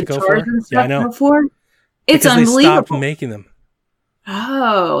like peripherals go for? guitars and Yeah, I stuff know. go for? It's because unbelievable. they stopped making them.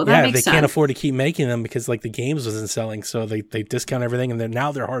 Oh, that makes sense. They can't afford to keep making them because like the games wasn't selling, so they discount everything, and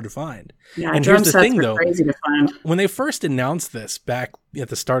now they're hard to find. Yeah, and drum here's the sets thing, are though. crazy to find. When they first announced this back at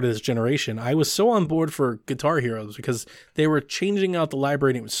the start of this generation, I was so on board for Guitar Heroes because they were changing out the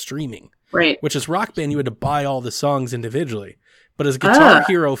library and it was streaming. Right. Which is Rock Band, you had to buy all the songs individually. But as Guitar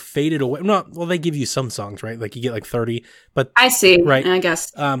Hero faded away, they give you some songs, right? Like you get like 30. But I see. Right. I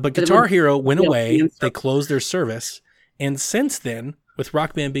guess. But Guitar Hero went away. They closed their service. And since then, with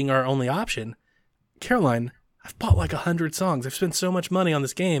Rock Band being our only option, Caroline, I've bought like 100 songs. I've spent so much money on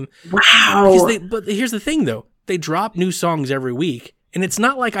this game. Wow. But here's the thing, though. They drop new songs every week. And it's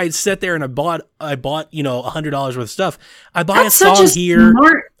not like I sat there and I bought $100 worth of stuff. I buy a song here.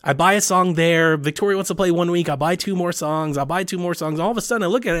 I buy a song there. Victoria wants to play 1 week. I buy 2 more songs. I buy 2 more songs. All of a sudden I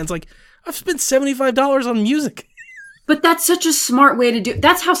look at it and it's like, I've spent $75 on music. But that's such a smart way to do it.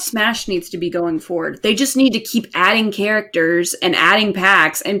 That's how Smash needs to be going forward. They just need to keep adding characters and adding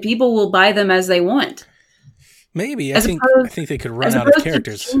packs and people will buy them as they want. Maybe. I think they could run out of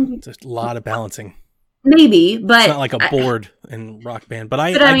characters. It's a lot of balancing. Maybe, but it's not like a board in Rock Band, but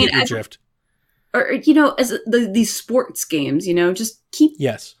I get your drift. Or as these sports games, just keep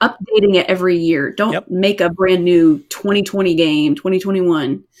updating it every year. Don't make a brand new 2020 game,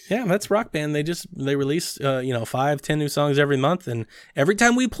 2021. Yeah, that's Rock Band. They release 5-10 new songs every month, and every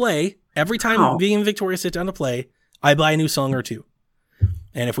time me and Victoria sit down to play, I buy a new song or 2.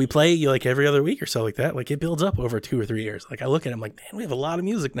 And if we play like every other week or so like that, like it builds up over 2 or 3 years. Like I look at it, I'm like, man, we have a lot of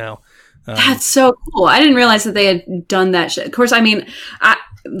music now. That's so cool. I didn't realize that they had done that shit. Of course, I mean,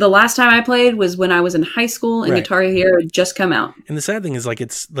 the last time I played was when I was in high school and Guitar Hero had just come out. And the sad thing is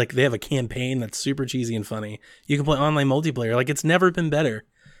it's like they have a campaign that's super cheesy and funny. You can play online multiplayer. Like it's never been better.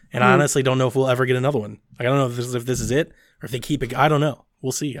 And I honestly don't know if we'll ever get another one. Like I don't know if this is it or if they keep it. I don't know.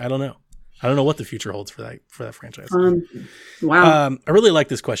 We'll see. I don't know. I don't know what the future holds for that franchise. Wow. I really like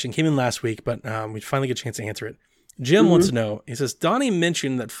this question. Came in last week, but we finally get a chance to answer it. Jim wants to know, he says, Donnie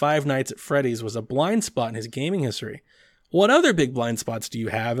mentioned that Five Nights at Freddy's was a blind spot in his gaming history. What other big blind spots do you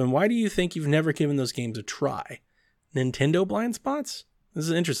have, and why do you think you've never given those games a try? Nintendo blind spots? This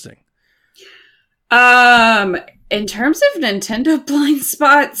is interesting. In terms of Nintendo blind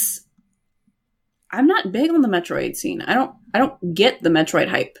spots, I'm not big on the Metroid scene. I don't get the Metroid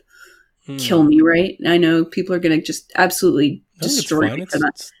hype. Kill me, right? I know people are going to just absolutely destroy me for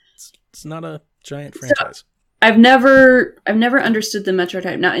that. It's not a giant franchise. So, I've never understood the Metroid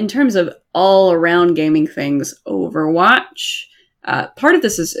hype. Now, in terms of all around gaming things, Overwatch, part of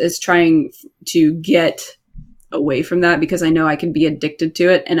this is trying to get away from that because I know I can be addicted to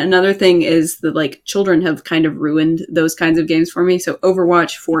it. And another thing is that children have kind of ruined those kinds of games for me. So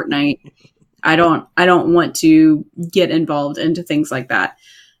Overwatch, Fortnite, I don't want to get involved into things like that.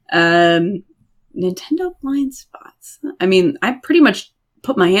 Nintendo blind spots. I mean, I pretty much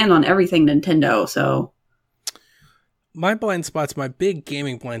put my hand on everything Nintendo. So my blind spots, my big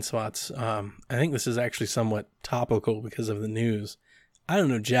gaming blind spots, I think this is actually somewhat topical because of the news. I don't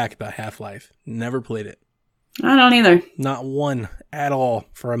know jack about Half-Life. Never played it. I don't either. Not one at all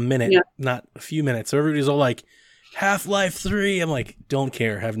for a minute, not a few minutes. So everybody's all like, Half-Life 3. I'm like, don't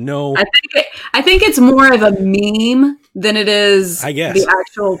care. Have no. I think it's more of a meme than it is. I guess the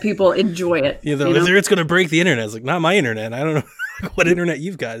actual people enjoy it. Yeah, it's going to break the internet. It's like, not my internet. I don't know what internet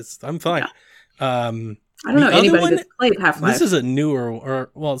you've guys. I'm fine. Yeah. I don't know anybody that's played Half-Life. This is a newer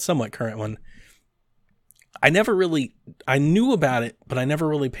or somewhat current one. I knew about it, but I never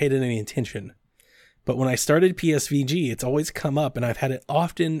really paid it any attention. But when I started PSVG, it's always come up, and I've had it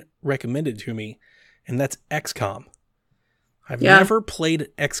often recommended to me, and that's XCOM. I've never played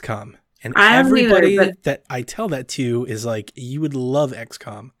XCOM, and everybody that I tell that to is like, you would love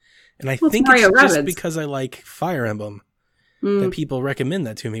XCOM. And I think it's just because I like Fire Emblem that people recommend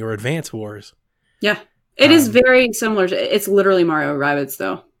that to me, or Advance Wars. Yeah. It is very similar to, it's literally Mario Rabbids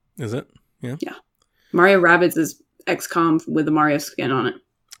though. Is it? Yeah. Yeah. Mario Rabbids is XCOM with the Mario skin on it.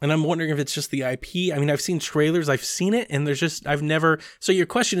 And I'm wondering if it's just the IP. I mean, I've seen trailers, I've seen it, and I've never. So your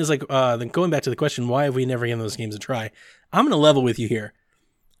question is like, then going back to the question, why have we never given those games a try? I'm going to level with you here.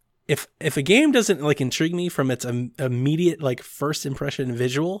 If a game doesn't like intrigue me from its immediate like first impression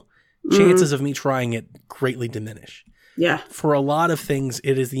visual, chances of me trying it greatly diminish. Yeah. For a lot of things,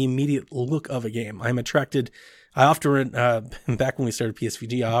 it is the immediate look of a game. I'm attracted. I often, back when we started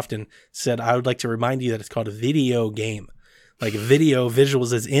PSVG, I often said I would like to remind you that it's called a video game. Like video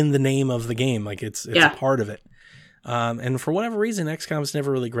visuals is in the name of the game. Like it's a part of it. And for whatever reason, XCOM's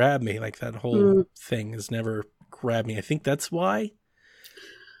never really grabbed me. Like that whole thing has never grabbed me. I think that's why.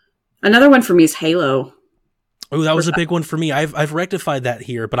 Another one for me is Halo. Oh, that was a big one for me. I've rectified that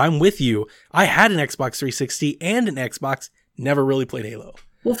here, but I'm with you. I had an Xbox 360 and an Xbox. Never really played Halo.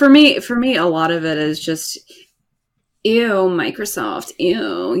 Well, for me, a lot of it is just, ew, Microsoft,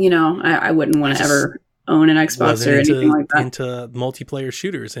 ew. You know, I wouldn't want to ever own an Xbox or anything like that. Into multiplayer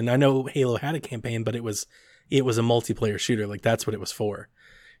shooters, and I know Halo had a campaign, but it was a multiplayer shooter. Like that's what it was for.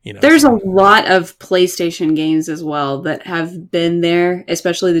 You know, there's a lot of PlayStation games as well that have been there,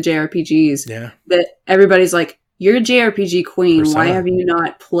 especially the JRPGs. Yeah, that everybody's like, "You're a JRPG queen. Persona. Why have you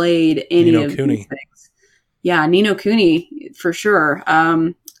not played any of these things?" Yeah, Ni no Kuni for sure.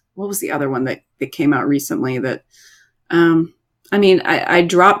 What was the other one that came out recently? That I mean, I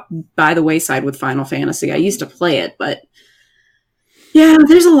dropped by the wayside with Final Fantasy. I used to play it, but yeah,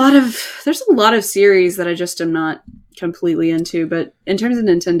 there's a lot of series that I just am not completely into. But in terms of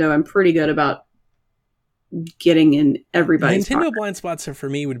Nintendo, I'm pretty good about getting in everybody's Nintendo pocket. Blind spots for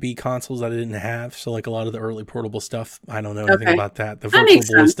me would be consoles that I didn't have. So like a lot of the early portable stuff, I don't know anything about that. The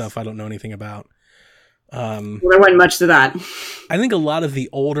Virtual Boy stuff, I don't know anything about. Well, there wasn't much to that. I think a lot of the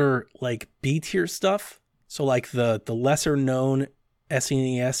older like B tier stuff. So like the lesser known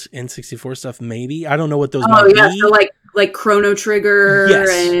SNES N64 stuff, maybe. I don't know what those might be. So like Chrono Trigger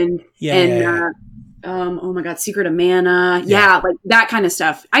and oh my god, Secret of Mana. Yeah, like that kind of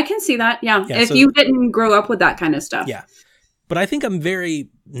stuff. I can see that. Yeah. If you didn't grow up with that kind of stuff. Yeah. But I think I'm very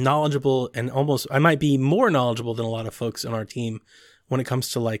knowledgeable, and I might be more knowledgeable than a lot of folks on our team when it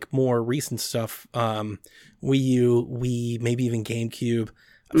comes to like more recent stuff. Wii U, Wii, maybe even GameCube.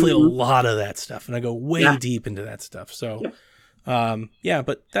 I play a lot of that stuff, and I go way deep into that stuff. So,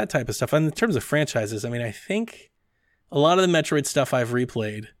 but that type of stuff. And in terms of franchises, I mean, I think a lot of the Metroid stuff I've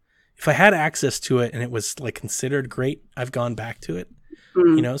replayed. If I had access to it and it was like considered great, I've gone back to it.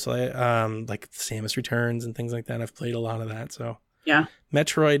 You know, so I like Samus Returns and things like that. I've played a lot of that. So yeah,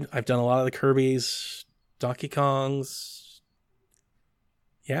 Metroid. I've done a lot of the Kirby's, Donkey Kong's,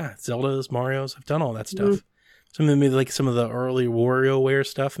 Zelda's, Mario's. I've done all that stuff. Maybe like some of the early WarioWare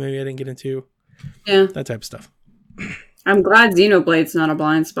stuff. Maybe I didn't get into. Yeah, that type of stuff. I'm glad Xenoblade's not a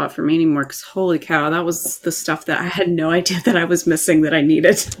blind spot for me anymore, because holy cow, that was the stuff that I had no idea that I was missing that I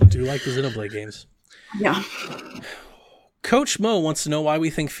needed. I do like the Xenoblade games. Yeah. Coach Mo wants to know why we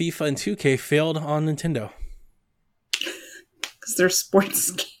think FIFA and 2K failed on Nintendo. Because they're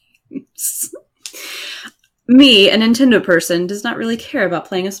sports games. Me, a Nintendo person, does not really care about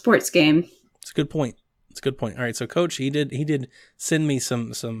playing a sports game. It's a good point. All right, so Coach, he did send me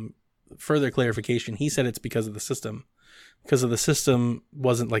some further clarification. He said it's because of the system. Because of the system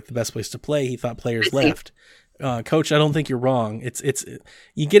wasn't like the best place to play. He thought players left. Coach, I don't think you're wrong. It's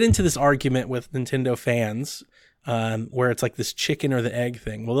you get into this argument with Nintendo fans where it's like this chicken or the egg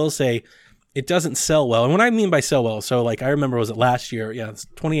thing. Well, they'll say it doesn't sell well. And what I mean by sell well, so like I remember, was it last year? Yeah, it's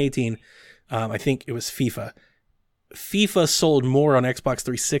 2018. I think it was FIFA. FIFA sold more on Xbox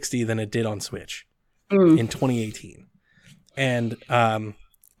 360 than it did on Switch in 2018. And I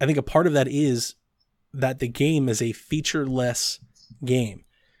think a part of that is that the game is a featureless game.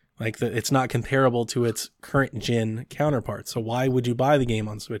 Like it's not comparable to its current gen counterpart. So why would you buy the game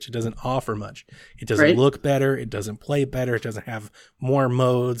on Switch? It doesn't offer much. It doesn't look better. It doesn't play better. It doesn't have more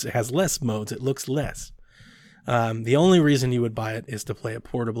modes. It has less modes. It looks less. The only reason you would buy it is to play it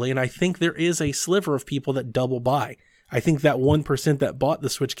portably. And I think there is a sliver of people that double buy. I think that 1% that bought the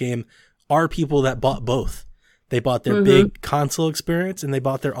Switch game are people that bought both. They bought their big console experience and they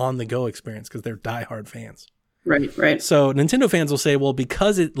bought their on-the-go experience because they're diehard fans. Right. So Nintendo fans will say, well,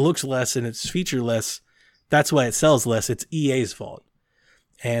 because it looks less and it's featureless, that's why it sells less. It's EA's fault.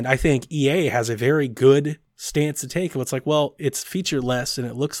 And I think EA has a very good stance to take. It's like, well, it's featureless and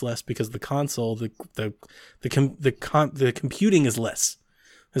it looks less because the console, the computing is less.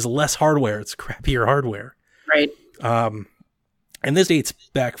 There's less hardware. It's crappier hardware. Right. And this dates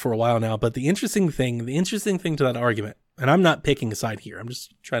back for a while now, but the interesting thing to that argument, and I'm not picking a side here, I'm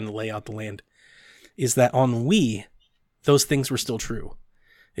just trying to lay out the land, is that on Wii, those things were still true.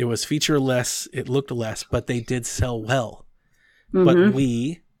 It was featureless, it looked less, but they did sell well. But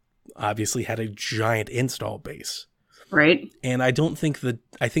Wii obviously had a giant install base. Right. And I think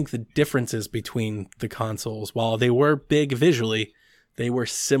the differences between the consoles, while they were big visually, they were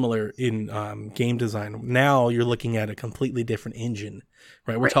similar in game design. Now you're looking at a completely different engine,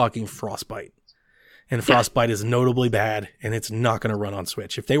 right? We're talking Frostbite. And Frostbite is notably bad, and it's not going to run on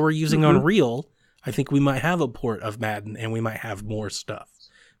Switch. If they were using Unreal, I think we might have a port of Madden, and we might have more stuff.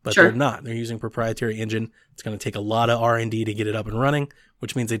 But they're not. They're using proprietary engine. It's going to take a lot of R&D to get it up and running,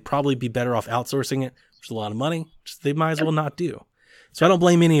 which means they'd probably be better off outsourcing it, which is a lot of money, which they might as well not do. So I don't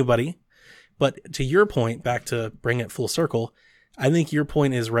blame anybody. But to your point, back to bring it full circle, I think your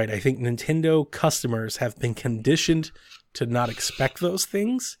point is right. I think Nintendo customers have been conditioned to not expect those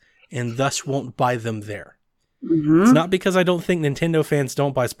things and thus won't buy them there. It's not because I don't think Nintendo fans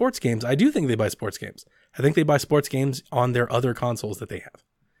don't buy sports games. I do think they buy sports games. I think they buy sports games on their other consoles that they have.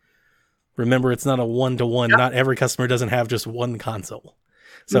 Remember, it's not a one-to-one. Yep. Not every customer doesn't have just one console.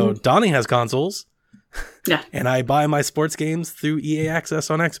 So Donnie has consoles. Yeah. And I buy my sports games through EA Access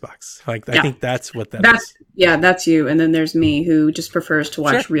on Xbox. I think that's what that is. Yeah, that's you. And then there's me who just prefers to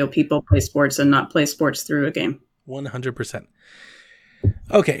watch real people play sports and not play sports through a game. 100%.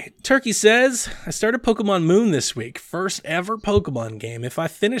 Okay, Turkey says, I started Pokemon Moon this week. First ever Pokemon game. If I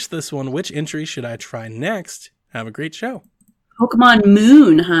finish this one, which entry should I try next? Have a great show. Pokemon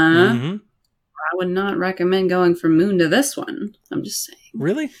Moon, huh? I would not recommend going from Moon to this one. I'm just saying.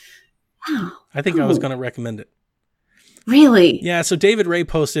 Really? Wow. I think I was going to recommend it. Really? Yeah, so David Ray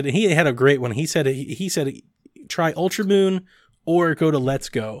posted, and he had a great one. He said try Ultra Moon or go to Let's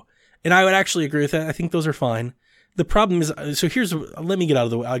Go. And I would actually agree with that. I think those are fine. The problem is, so let me get out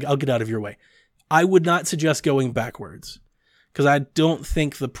of the way. I'll get out of your way. I would not suggest going backwards because I don't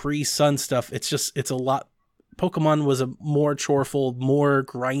think the pre-Sun stuff, it's a lot. Pokemon was a more choreful, more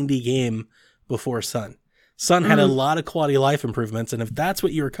grindy game before Sun. Sun had a lot of quality of life improvements, and if that's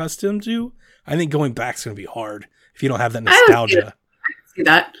what you're accustomed to, I think going back is going to be hard if you don't have that nostalgia. I can see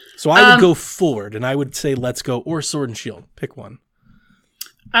that. So I would go forward, and I would say Let's Go or Sword and Shield. Pick one.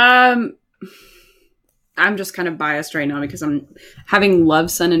 I'm just kind of biased right now because I'm having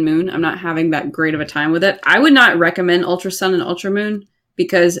loved Sun and Moon. I'm not having that great of a time with it. I would not recommend Ultra Sun and Ultra Moon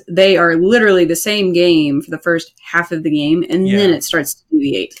because they are literally the same game for the first half of the game, and then it starts to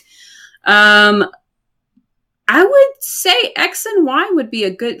deviate. I would say X and Y would be a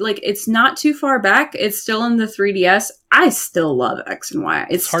good, it's not too far back. It's still in the 3DS. I still love X and Y.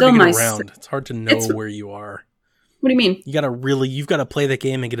 It's hard still to get around. It's hard to know where you are. What do you mean? You've got to play the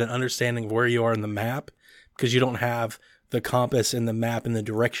game and get an understanding of where you are in the map because you don't have the compass and the map and the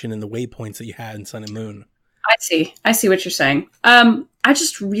direction and the waypoints that you had in Sun and Moon. I see what you're saying. I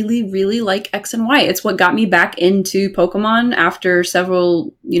just really, really like X and Y. It's what got me back into Pokemon after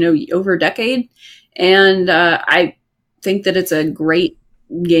several, over a decade. And I think that it's a great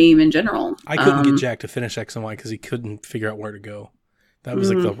game in general. I couldn't get Jack to finish X and Y because he couldn't figure out where to go. That was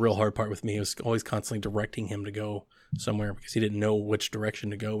the real hard part with me. It was always constantly directing him to go somewhere because he didn't know which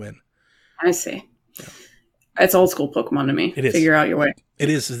direction to go in. I see. Yeah. It's old school Pokemon to me. It is. Figure out your way. It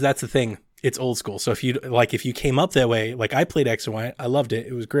is. That's the thing. It's old school. So if you came up that way, I played X and Y, I loved it.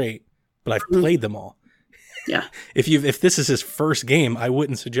 It was great, but I've played them all. Yeah. If this is his first game, I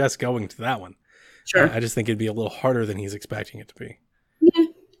wouldn't suggest going to that one. Sure. I just think it'd be a little harder than he's expecting it to be. Yeah.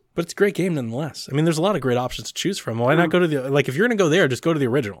 But it's a great game nonetheless. I mean, there's a lot of great options to choose from. Why not go to if you're going to go there, just go to the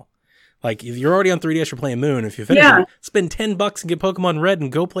original. If you're already on 3DS, you're playing Moon. If you finish it, spend $10 and get Pokemon Red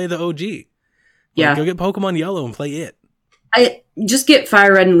and go play the OG. Go get Pokemon Yellow and play it. I just get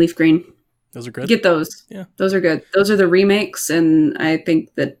Fire Red and Leaf Green. Those are good. Get those. Yeah. Those are good. Those are the remakes, and I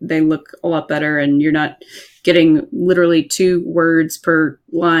think that they look a lot better, and you're not getting literally 2 words per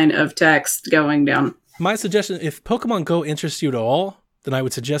line of text going down. My suggestion, if Pokemon Go interests you at all, then I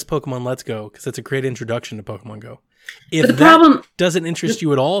would suggest Pokemon Let's Go, because it's a great introduction to Pokemon Go. If that doesn't interest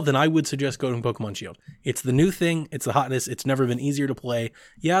you at all, then I would suggest going to Pokemon Shield. It's the new thing. It's the hotness. It's never been easier to play.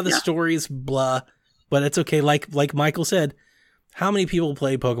 Yeah, the story's blah, but it's okay. Like Michael said, how many people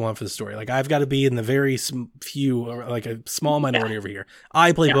play Pokemon for the story? Like, I've got to be in the very few, or like a small minority over here.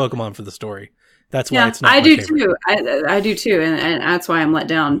 I play Pokemon for the story. That's why it's not my favorite. Too. I do too, and that's why I'm let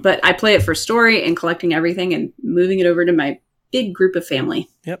down. But I play it for story and collecting everything and moving it over to my big group of family.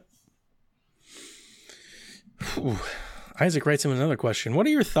 Yep. Ooh. Isaac writes in another question. What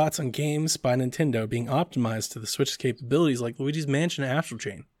are your thoughts on games by Nintendo being optimized to the Switch's capabilities like Luigi's Mansion and Astral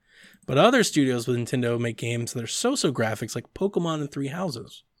Chain? But other studios with Nintendo make games that are so-so graphics like Pokemon and Three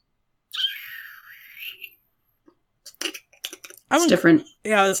Houses. It's different.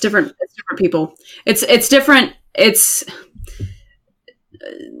 Yeah. It's different. It's different people. It's different. It's...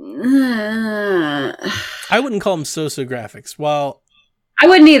 I wouldn't call them so-so graphics. Well, I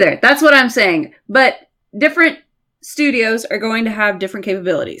wouldn't either. That's what I'm saying. But different studios are going to have different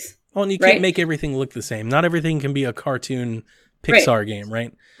capabilities. Well, and you can't make everything look the same. Not everything can be a cartoon Pixar game,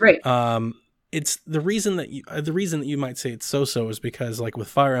 right? Right. It's the reason that you might say it's so-so is because, like with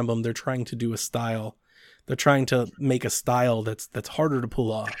Fire Emblem, they're trying to do a style. They're trying to make a style that's harder to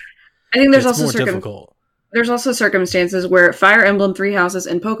pull off. I think there's also more difficult. There's also circumstances where Fire Emblem, Three Houses,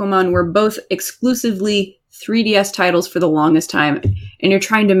 and Pokemon were both exclusively 3DS titles for the longest time, and you're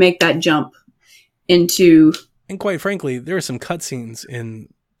trying to make that jump into... And quite frankly, there are some cutscenes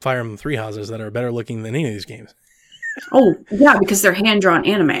in Fire Emblem Three Houses that are better looking than any of these games. Oh, yeah, because they're hand-drawn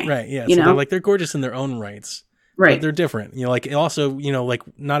anime. Right, yeah. So they're gorgeous in their own rights. Right. But they're different. Like, also, like,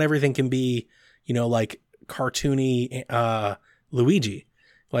 not everything can be, like, cartoony Luigi.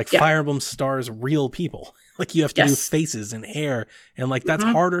 Like, Fire Emblem stars real people. Like, you have to do faces and hair, and, like, that's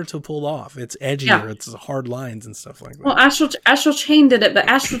harder to pull off. It's edgier. It's hard lines and stuff like that. Well, Astral Chain did it, but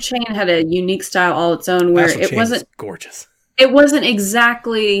Astral Chain had a unique style all its own where it wasn't... gorgeous. It wasn't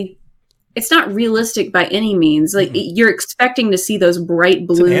exactly... It's not realistic by any means. Like, you're expecting to see those bright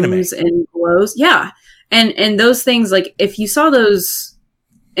blooms and glows. Yeah. And those things, like, if you saw those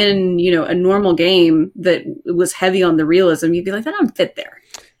in, a normal game that was heavy on the realism, you'd be like, that don't fit there.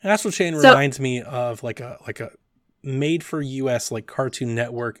 Astral Chain reminds me of like a made for US like Cartoon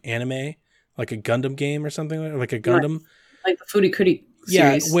Network anime, like a Gundam game or something like a Gundam. Like the Furikuri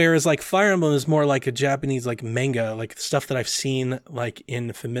series. Yeah, whereas like Fire Emblem is more like a Japanese like manga, like stuff that I've seen like in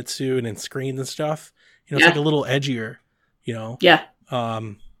Famitsu and in screens and stuff. It's like a little edgier, Yeah.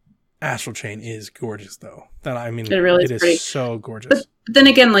 Astral Chain is gorgeous though. It really is pretty. So gorgeous. But then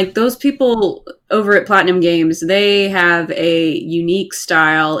again, like those people over at Platinum Games, they have a unique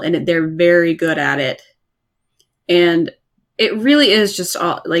style and they're very good at it. And it really is just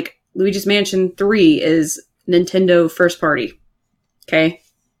all, like Luigi's Mansion 3 is Nintendo first party. Okay.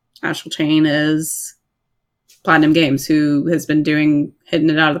 Astral Chain is Platinum Games, who has been hitting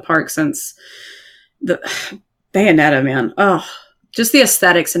it out of the park since the Bayonetta, man. Oh, just the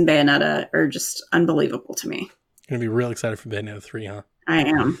aesthetics in Bayonetta are just unbelievable to me. Gonna be real excited for Bayonetta 3, huh? I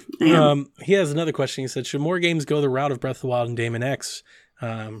am. He has another question. He said, should more games go the route of Breath of the Wild and Daemon X?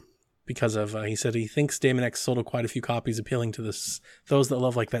 Because of, he said he thinks Daemon X sold quite a few copies, appealing to those that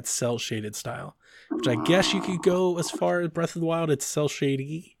love like that cell shaded style. Which I guess you could go as far as Breath of the Wild. It's cell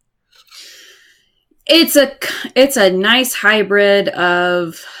shady. It's a nice hybrid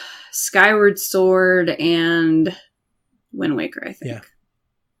of Skyward Sword and Wind Waker, I think. Yeah.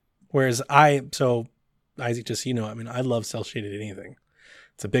 Whereas Isaac, just I love cell shaded anything.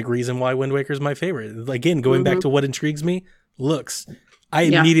 It's a big reason why Wind Waker is my favorite. Again, going back to what intrigues me, looks. I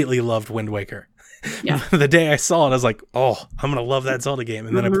immediately loved Wind Waker. Yeah. The day I saw it, I was like, oh, I'm going to love that Zelda game.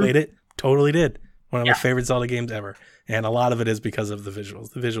 And then I played it, totally did. One of my favorite Zelda games ever. And a lot of it is because of the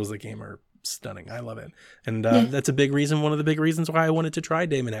visuals. The visuals of the game are stunning. I love it. And that's a big reason, one of the big reasons why I wanted to try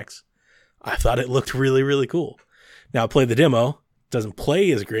Daemon X. I thought it looked really, really cool. Now, I played the demo. Doesn't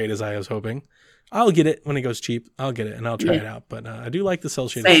play as great as I was hoping. I'll get it when it goes cheap. I'll get it and I'll try it out. But I do like the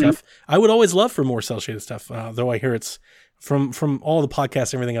cel-shaded stuff. I would always love for more cel-shaded stuff, though I hear it's, from all the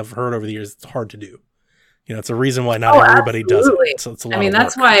podcasts and everything I've heard over the years, it's hard to do. It's a reason why not everybody does it. So it's a lot of work.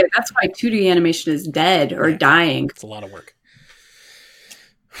 That's why 2D animation is dead or dying. It's a lot of work.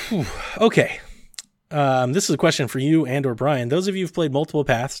 Whew. Okay. This is a question for you and or Brian. Those of you who've played multiple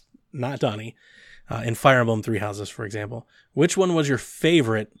paths, not Donnie, in Fire Emblem Three Houses, for example, which one was your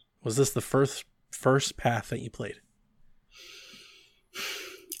favorite? Was this the first path that you played?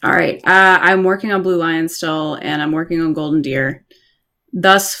 All right. I'm working on Blue Lion still, and I'm working on Golden Deer.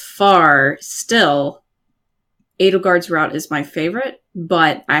 Thus far, still, Edelgard's route is my favorite,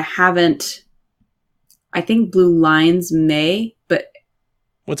 but I haven't. I think Blue Lions may, but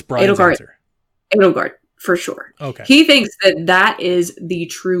What's Brian's answer? Edelgard, for sure. Okay. He thinks that is the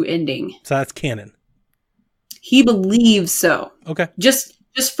true ending. So that's canon. He believes so. Okay. Just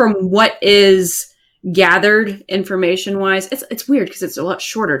from what is gathered information wise, it's weird because it's a lot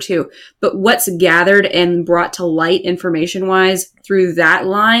shorter too, but what's gathered and brought to light information wise through that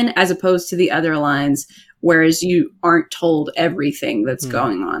line as opposed to the other lines, whereas you aren't told everything that's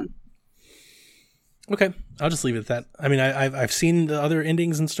going on. Okay, I'll just leave it at that. I mean, I've seen the other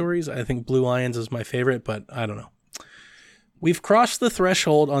endings and stories. I think Blue Lions is my favorite, but I don't know. We've crossed the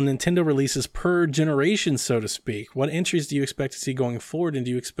threshold on Nintendo releases per generation, so to speak. What entries do you expect to see going forward, and do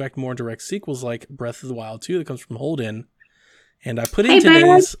you expect more direct sequels like Breath of the Wild 2 that comes from Holden? And I put in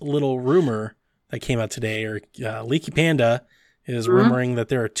today's little rumor that came out today, or Leaky Panda is rumoring that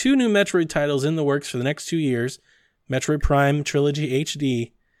there are 2 new Metroid titles in the works for the next 2 years, Metroid Prime Trilogy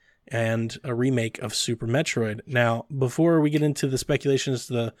HD, and a remake of Super Metroid. Now, before we get into the speculation as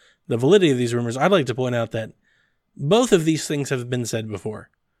to the validity of these rumors, I'd like to point out that both of these things have been said before.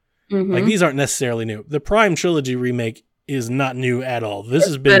 Mm-hmm. Like, these aren't necessarily new. The Prime Trilogy remake is not new at all. This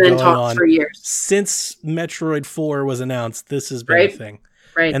has been going on for years. Since Metroid 4 was announced. This has been a thing.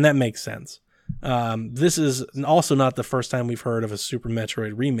 Right. And that makes sense. This is also not the first time we've heard of a Super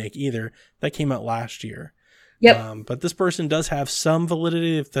Metroid remake either. That came out last year. Yep. But this person does have some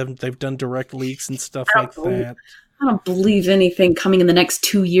validity if they've done direct leaks and stuff like that. I don't believe anything coming in the next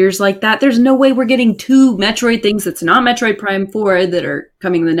 2 years like that. There's no way we're getting 2 Metroid things that's not Metroid Prime 4 that are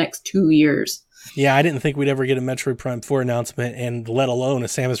coming in the next 2 years. Yeah, I didn't think we'd ever get a Metroid Prime 4 announcement, and let alone a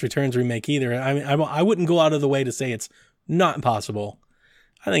Samus Returns remake either. I mean, I wouldn't go out of the way to say it's not possible.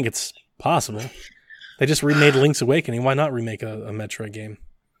 I think it's possible. They just remade Link's Awakening. Why not remake a Metroid game?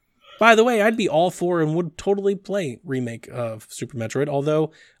 By the way, I'd be all for and would totally play remake of Super Metroid,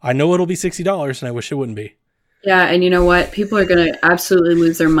 although I know it'll be $60, and I wish it wouldn't be. Yeah, and you know what? People are going to absolutely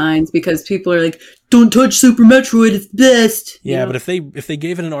lose their minds because people are like, don't touch Super Metroid, it's best. Yeah, you know? but if they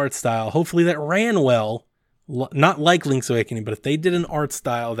gave it an art style, hopefully that ran well, not like Link's Awakening, but if they did an art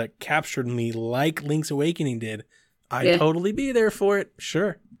style that captured me like Link's Awakening did, I'd totally be there for it.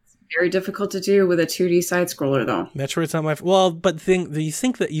 Sure. Very difficult to do with a 2D side scroller, though. Metroid's not my well, but you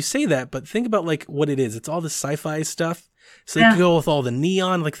think that you say that, but think about like what it is. It's all the sci-fi stuff. So they could go with all the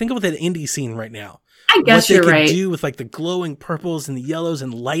neon. Like think about that indie scene right now. I guess you're right. What they could do with like the glowing purples and the yellows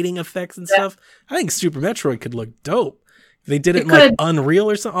and lighting effects and stuff. I think Super Metroid could look dope. If they did it in like Unreal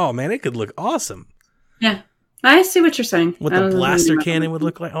or something. Oh man, it could look awesome. Yeah. I see what you're saying. What the blaster cannon would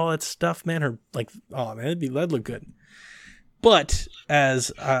look like, all that stuff, man. Or like, oh man, that'd look good. But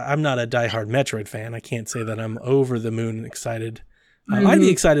as I'm not a diehard Metroid fan, I can't say that I'm over the moon and excited. I'd be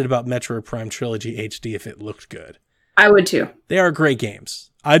excited about Metroid Prime Trilogy HD if it looked good. I would too. They are great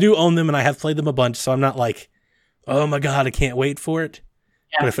games. I do own them and I have played them a bunch, so I'm not like, oh my god, I can't wait for it.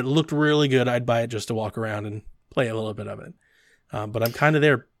 Yeah. But if it looked really good, I'd buy it just to walk around and play a little bit of it. But I'm kind of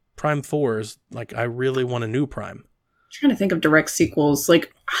there. Prime 4 is like, I really want a new Prime. I'm trying to think of direct sequels.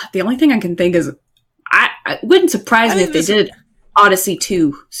 Like, the only thing I can think is, I wouldn't surprise me if they did Odyssey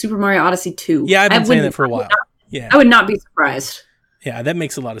 2, Super Mario Odyssey 2. Yeah, I've been saying that for a while. I would not be surprised. Yeah, that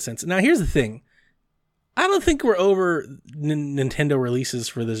makes a lot of sense. Now, here's the thing. I don't think we're over Nintendo releases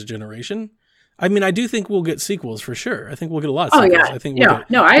for this generation. I mean, I do think we'll get sequels for sure. I think we'll get a lot of sequels. Yeah. I think I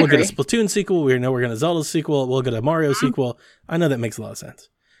we'll agree. get a Splatoon sequel. We know we're going to Zelda sequel. We'll get a Mario sequel. I know that makes a lot of sense.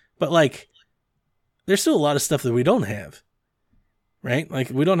 But, like, there's still a lot of stuff that we don't have. Right? Like,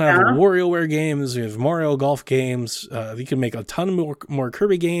 we don't have WarioWare games. We have Mario Golf games. You can make a ton more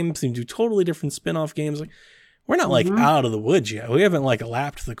Kirby games. You can do totally different spin-off games. Like, we're not, like, out of the woods yet. We haven't, like,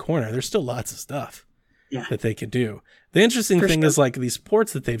 lapped the corner. There's still lots of stuff that they could do. The interesting thing is, like, these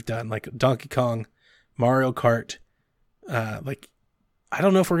ports that they've done, like Donkey Kong, Mario Kart. Like, I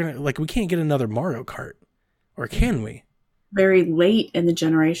don't know if we're going to... Like, we can't get another Mario Kart. Or can we? Very late in the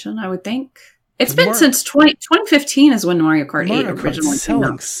generation, I would think. It's been since 2015 is when Mario Kart 8 originally selling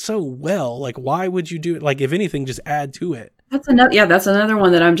came out. So well. Like, why would you do it? Like, if anything, just add to it. That's another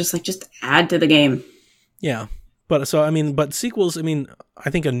one that I'm just like, just add to the game. Yeah. But so, I mean, but sequels, I mean,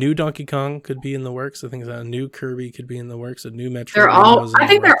 I think a new Donkey Kong could be in the works. I think a new Kirby could be in the works. A new Metroid. I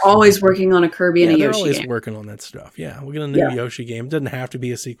think they're always working on a Kirby and a Yoshi game. They're always working on that stuff. Yeah. We'll get a new Yoshi game. It doesn't have to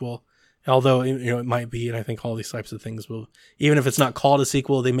be a sequel. Although, it might be, and I think all these types of things will, even if it's not called a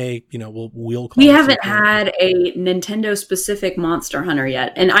sequel, they may, we'll call it. We haven't had a Nintendo specific Monster Hunter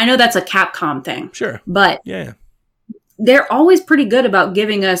yet. And I know that's a Capcom thing. Sure. But they're always pretty good about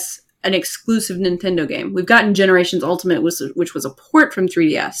giving us an exclusive Nintendo game. We've gotten Generations Ultimate, which was a port from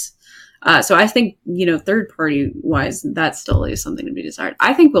 3DS. So I think, third party wise, that still is something to be desired.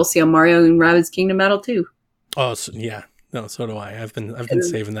 I think we'll see a Mario and Rabbids Kingdom Battle too. Oh, yeah. No, so do I. I've been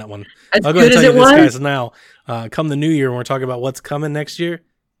saving that one. As I'll go and good tell as you it this, was, guys, now. Come the new year, when we're talking about what's coming next year,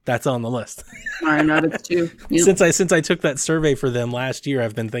 that's on the list. Mario and Rabbids 2. Yep. Since I took that survey for them last year,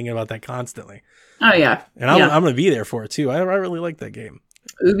 I've been thinking about that constantly. Oh yeah, And I'm going to be there for it too. I really like that game.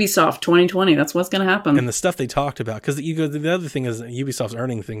 Ubisoft 2020. That's what's going to happen. And the stuff they talked about, because the other thing is Ubisoft's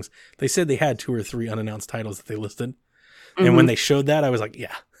earning things. They said they had 2 or 3 unannounced titles that they listed, and when they showed that, I was like,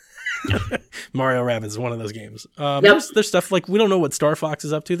 yeah. Mario Rabbids is one of those games. There's stuff like we don't know what Star Fox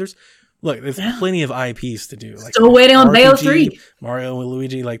is up to. There's plenty of IPs to do. Like Still waiting on RPG, Bayo 3. Mario and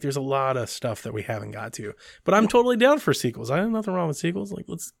Luigi. Like there's a lot of stuff that we haven't got to. But I'm totally down for sequels. I have nothing wrong with sequels. Like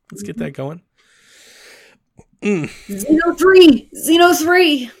let's get that going. Xeno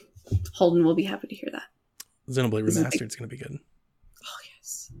 3. Holden will be happy to hear that. Xenoblade Remastered is going to be good. Oh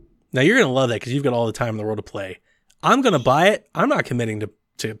yes. Now you're going to love that because you've got all the time in the world to play. I'm going to buy it. I'm not committing to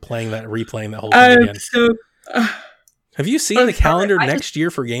replaying that whole thing again. Have you seen the calendar next year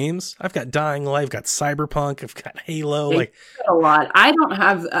for games? I've got Dying Light, I've got Cyberpunk, I've got Halo. Like a lot. I don't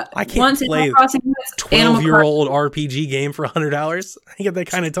have. I can't play a 12-year-old RPG game for $100. I get that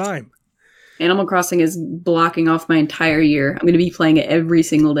kind of time. Animal Crossing is blocking off my entire year. I'm going to be playing it every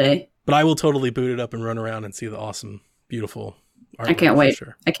single day. But I will totally boot it up and run around and see the awesome, beautiful artwork. I can't wait.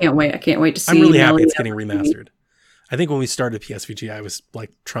 Sure. I can't wait to see. I'm really happy it's getting remastered. I think when we started PSVG, I was like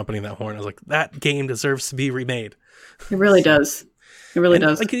trumpeting that horn. I was like, that game deserves to be remade. It really does. It really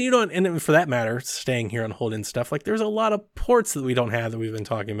does. Like, and for that matter, staying here on Holden stuff, like there's a lot of ports that we don't have that we've been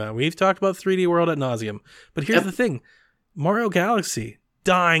talking about. We've talked about 3D World ad nauseum. But here's the thing. Mario Galaxy,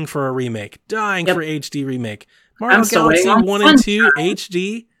 dying for a remake. Dying for HD remake. Mario Galaxy 1 and 2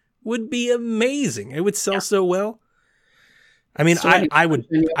 HD would be amazing. It would sell so well. I mean,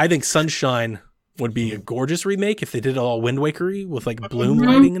 I think Sunshine would be a gorgeous remake if they did it all Wind Wakery with like bloom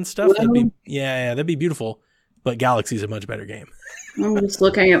lighting and stuff. That'd be beautiful. But Galaxy's a much better game. I'm just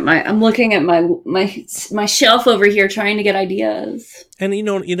looking at my shelf over here, trying to get ideas. And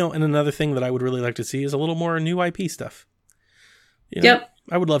and another thing that I would really like to see is a little more new IP stuff. Yep.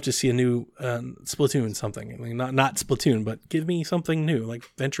 I would love to see a new Splatoon something. I mean, not Splatoon, but give me something new. Like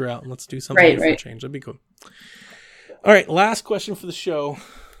venture out and let's do something for a change. That'd be cool. All right, last question for the show.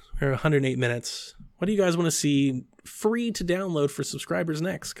 We're 108 minutes. What do you guys want to see free to download for subscribers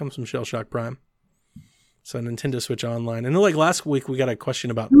next? Comes from Shell Shock Prime. So Nintendo Switch Online. And like last week, we got a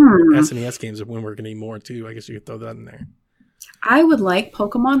question about SNES games and when we're going to need more too. I guess you could throw that in there. I would like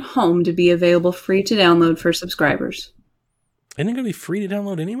Pokemon Home to be available free to download for subscribers. Isn't it going to be free to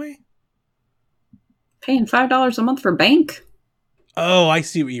download anyway? Paying $5 a month for bank? Oh, I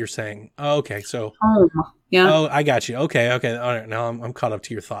see what you're saying. Oh, okay, so... Yeah. Oh, I got you. Okay. All right, now I'm caught up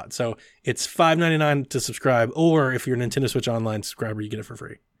to your thought. So it's $5.99 to subscribe, or if you're a Nintendo Switch Online subscriber, you get it for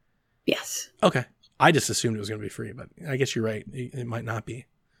free. Yes. Okay. I just assumed it was going to be free, but I guess you're right. It might not be.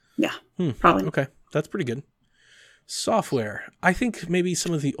 Yeah, probably. Okay, that's pretty good. Software. I think maybe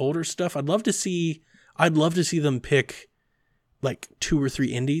some of the older stuff. I'd love to see them pick like 2 or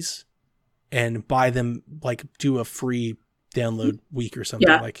 3 indies and buy them, like do a free download week or something.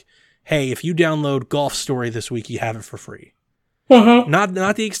 Yeah. Like, hey, if you download Golf Story this week, you have it for free. Not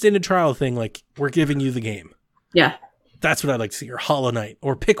the extended trial thing. Like, we're giving you the game. Yeah, that's what I'd like to see. Or Hollow Knight,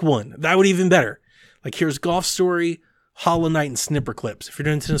 or pick one. That would be even better. Like, here's Golf Story, Hollow Knight, and Snipper Clips. If you're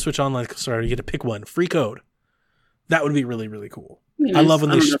doing Nintendo Switch Online, sorry, you get to pick one. Free code. That would be really, really cool. I love when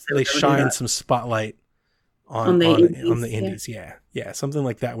they shine some spotlight on the indies. Yeah. Something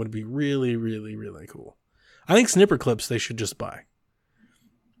like that would be really, really, really cool. I think Snipper Clips they should just buy.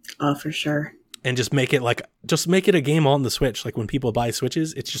 Oh, for sure. And just make it a game on the Switch. Like when people buy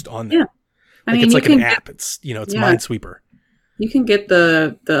Switches, it's just on there. Yeah. I mean, it's like an app. It's Minesweeper. You can get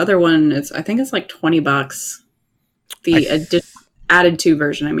the other one. I think it's like $20. The added to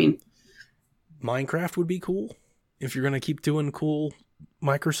version. I mean, Minecraft would be cool if you're going to keep doing cool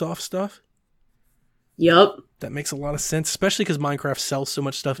Microsoft stuff. Yep. That makes a lot of sense, especially because Minecraft sells so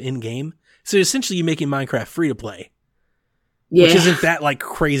much stuff in game. So essentially, you're making Minecraft free to play. Yeah. Which isn't that like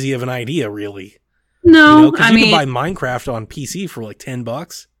crazy of an idea, really. No, because you can buy Minecraft on PC for like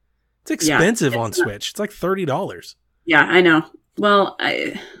 $10. It's expensive on Switch. It's like $30. Yeah, I know. Well,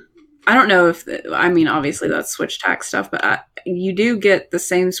 I don't know if obviously that's Switch tax stuff, but you do get the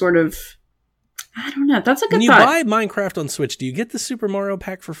same sort of. I don't know. That's a good. When you buy Minecraft on Switch, do you get the Super Mario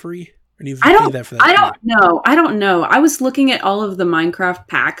pack for free? Or do you pay that for that? I don't know. I was looking at all of the Minecraft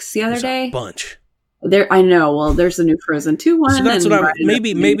packs the other day. A bunch. There, I know. Well, there's a new Frozen 2 one. So that's and what I Ryan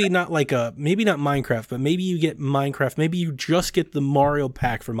maybe Reynolds- not maybe not Minecraft, but maybe you get Minecraft. Maybe you just get the Mario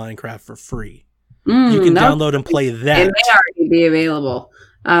pack for Minecraft for free. You can download and play that. It may already be available.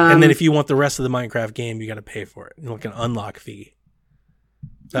 And then if you want the rest of the Minecraft game, you got to pay for it, like an unlock fee.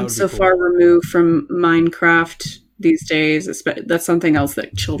 I'm so far removed from Minecraft these days. That's something else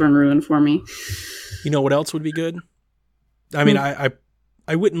that children ruin for me. You know what else would be good? I mean,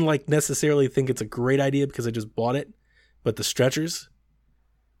 I wouldn't like necessarily think it's a great idea because I just bought it, but the stretchers.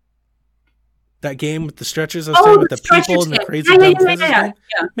 That game with the stretchers I was saying with the people and the crazy dumb things.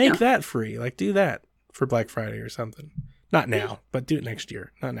 Make that free. Like do that for Black Friday or something. Not now, but do it next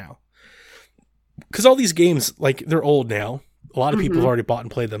year. Not now. Because all these games, like they're old now. A lot of people have already bought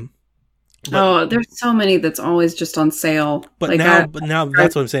and played them. But, there's so many that's always just on sale. But like now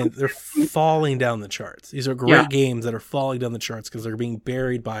that's what I'm saying. They're falling down the charts. These are great games that are falling down the charts because they're being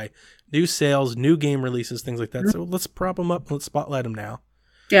buried by new sales, new game releases, things like that. So let's prop them up. Let's spotlight them now.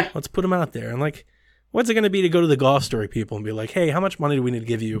 Yeah. Let's put them out there. And like, what's it going to be to go to the Golf Story people and be like, hey, how much money do we need to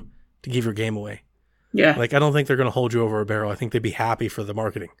give you to give your game away? Yeah. Like, I don't think they're going to hold you over a barrel. I think they'd be happy for the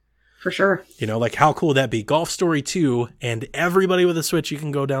marketing. For sure. You know, like how cool would that be? Golf Story 2 and everybody with a Switch, you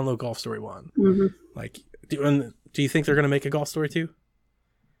can go download Golf Story 1. Mm-hmm. Like, do you think they're going to make a Golf Story 2?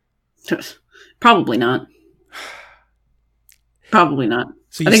 Probably not. Probably not.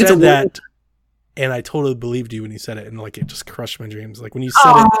 So you said that, and I totally believed you when you said it, and like it just crushed my dreams. Like when you said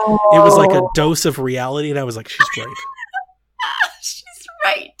it was like a dose of reality, and I was like, she's right. She's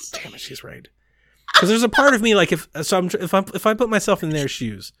right. Damn it, she's right. Because there's a part of me like if I put myself in their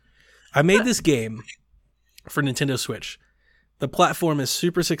shoes, I made this game for Nintendo Switch. The platform is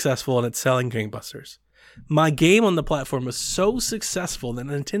super successful and it's selling gangbusters. My game on the platform was so successful that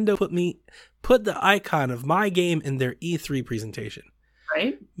Nintendo put the icon of my game in their E3 presentation.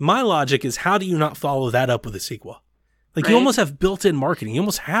 Right. My logic is, how do you not follow that up with a sequel? Like you almost have built-in marketing. You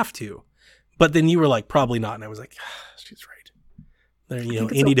almost have to. But then you were like, probably not. And I was like, she's right. There,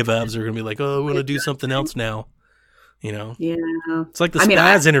 indie devs are going to be like, oh, we're going to do something else now. You know? Yeah. It's like the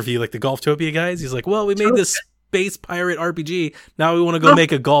Spaz interview, like the Golftopia guys. He's like, well, we made this space pirate RPG. Now we want to go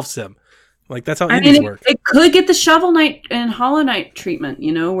make a golf sim. Like, that's how indies work. It could get the Shovel Knight and Hollow Knight treatment,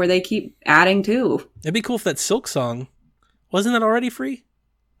 where they keep adding to. It'd be cool if that Silk Song, wasn't that already free?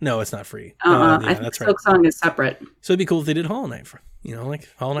 No, it's not free. I think Silk Song is separate. So it'd be cool if they did Hollow Knight for, like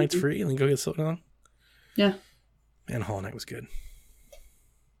Hollow Knight's free and then go get Silk Song. Yeah. And Hollow Knight was good.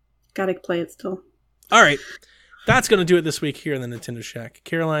 Gotta play it still. All right. That's going to do it this week here in the Nintendo Shack.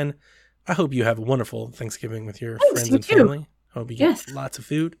 Caroline, I hope you have a wonderful Thanksgiving with your friends and family. Hope you get lots of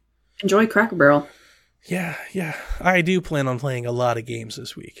food. Enjoy Cracker Barrel. Yeah. I do plan on playing a lot of games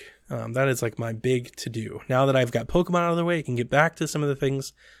this week. That is like my big to-do. Now that I've got Pokemon out of the way, I can get back to some of the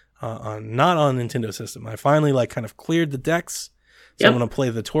things not on Nintendo system. I finally kind of cleared the decks. So I'm going to play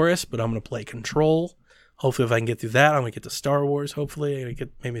the Taurus, but I'm going to play Control. Hopefully if I can get through that, I'm going to get to Star Wars. Hopefully I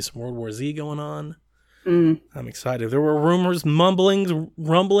get maybe some World War Z going on. I'm excited. There were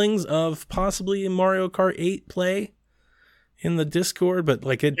rumblings of possibly Mario Kart 8 play in the Discord, but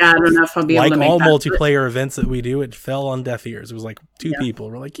I don't know if I'll be able to make all that multiplayer events that we do, it fell on deaf ears. It was like two people.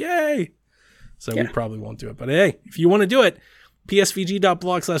 We're like, yay! So we probably won't do it. But hey, if you want to do it,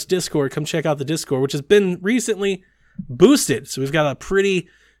 psvg.blog/Discord. Come check out the Discord, which has been recently boosted. So we've got a pretty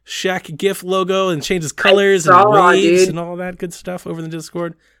Shack GIF logo and changes colors and waves and all that good stuff over in the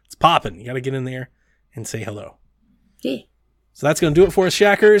Discord. It's popping. You got to get in there and say hello. Yeah. So that's going to do it for us,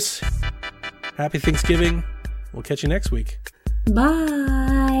 Shackers. Happy Thanksgiving. We'll catch you next week. Bye.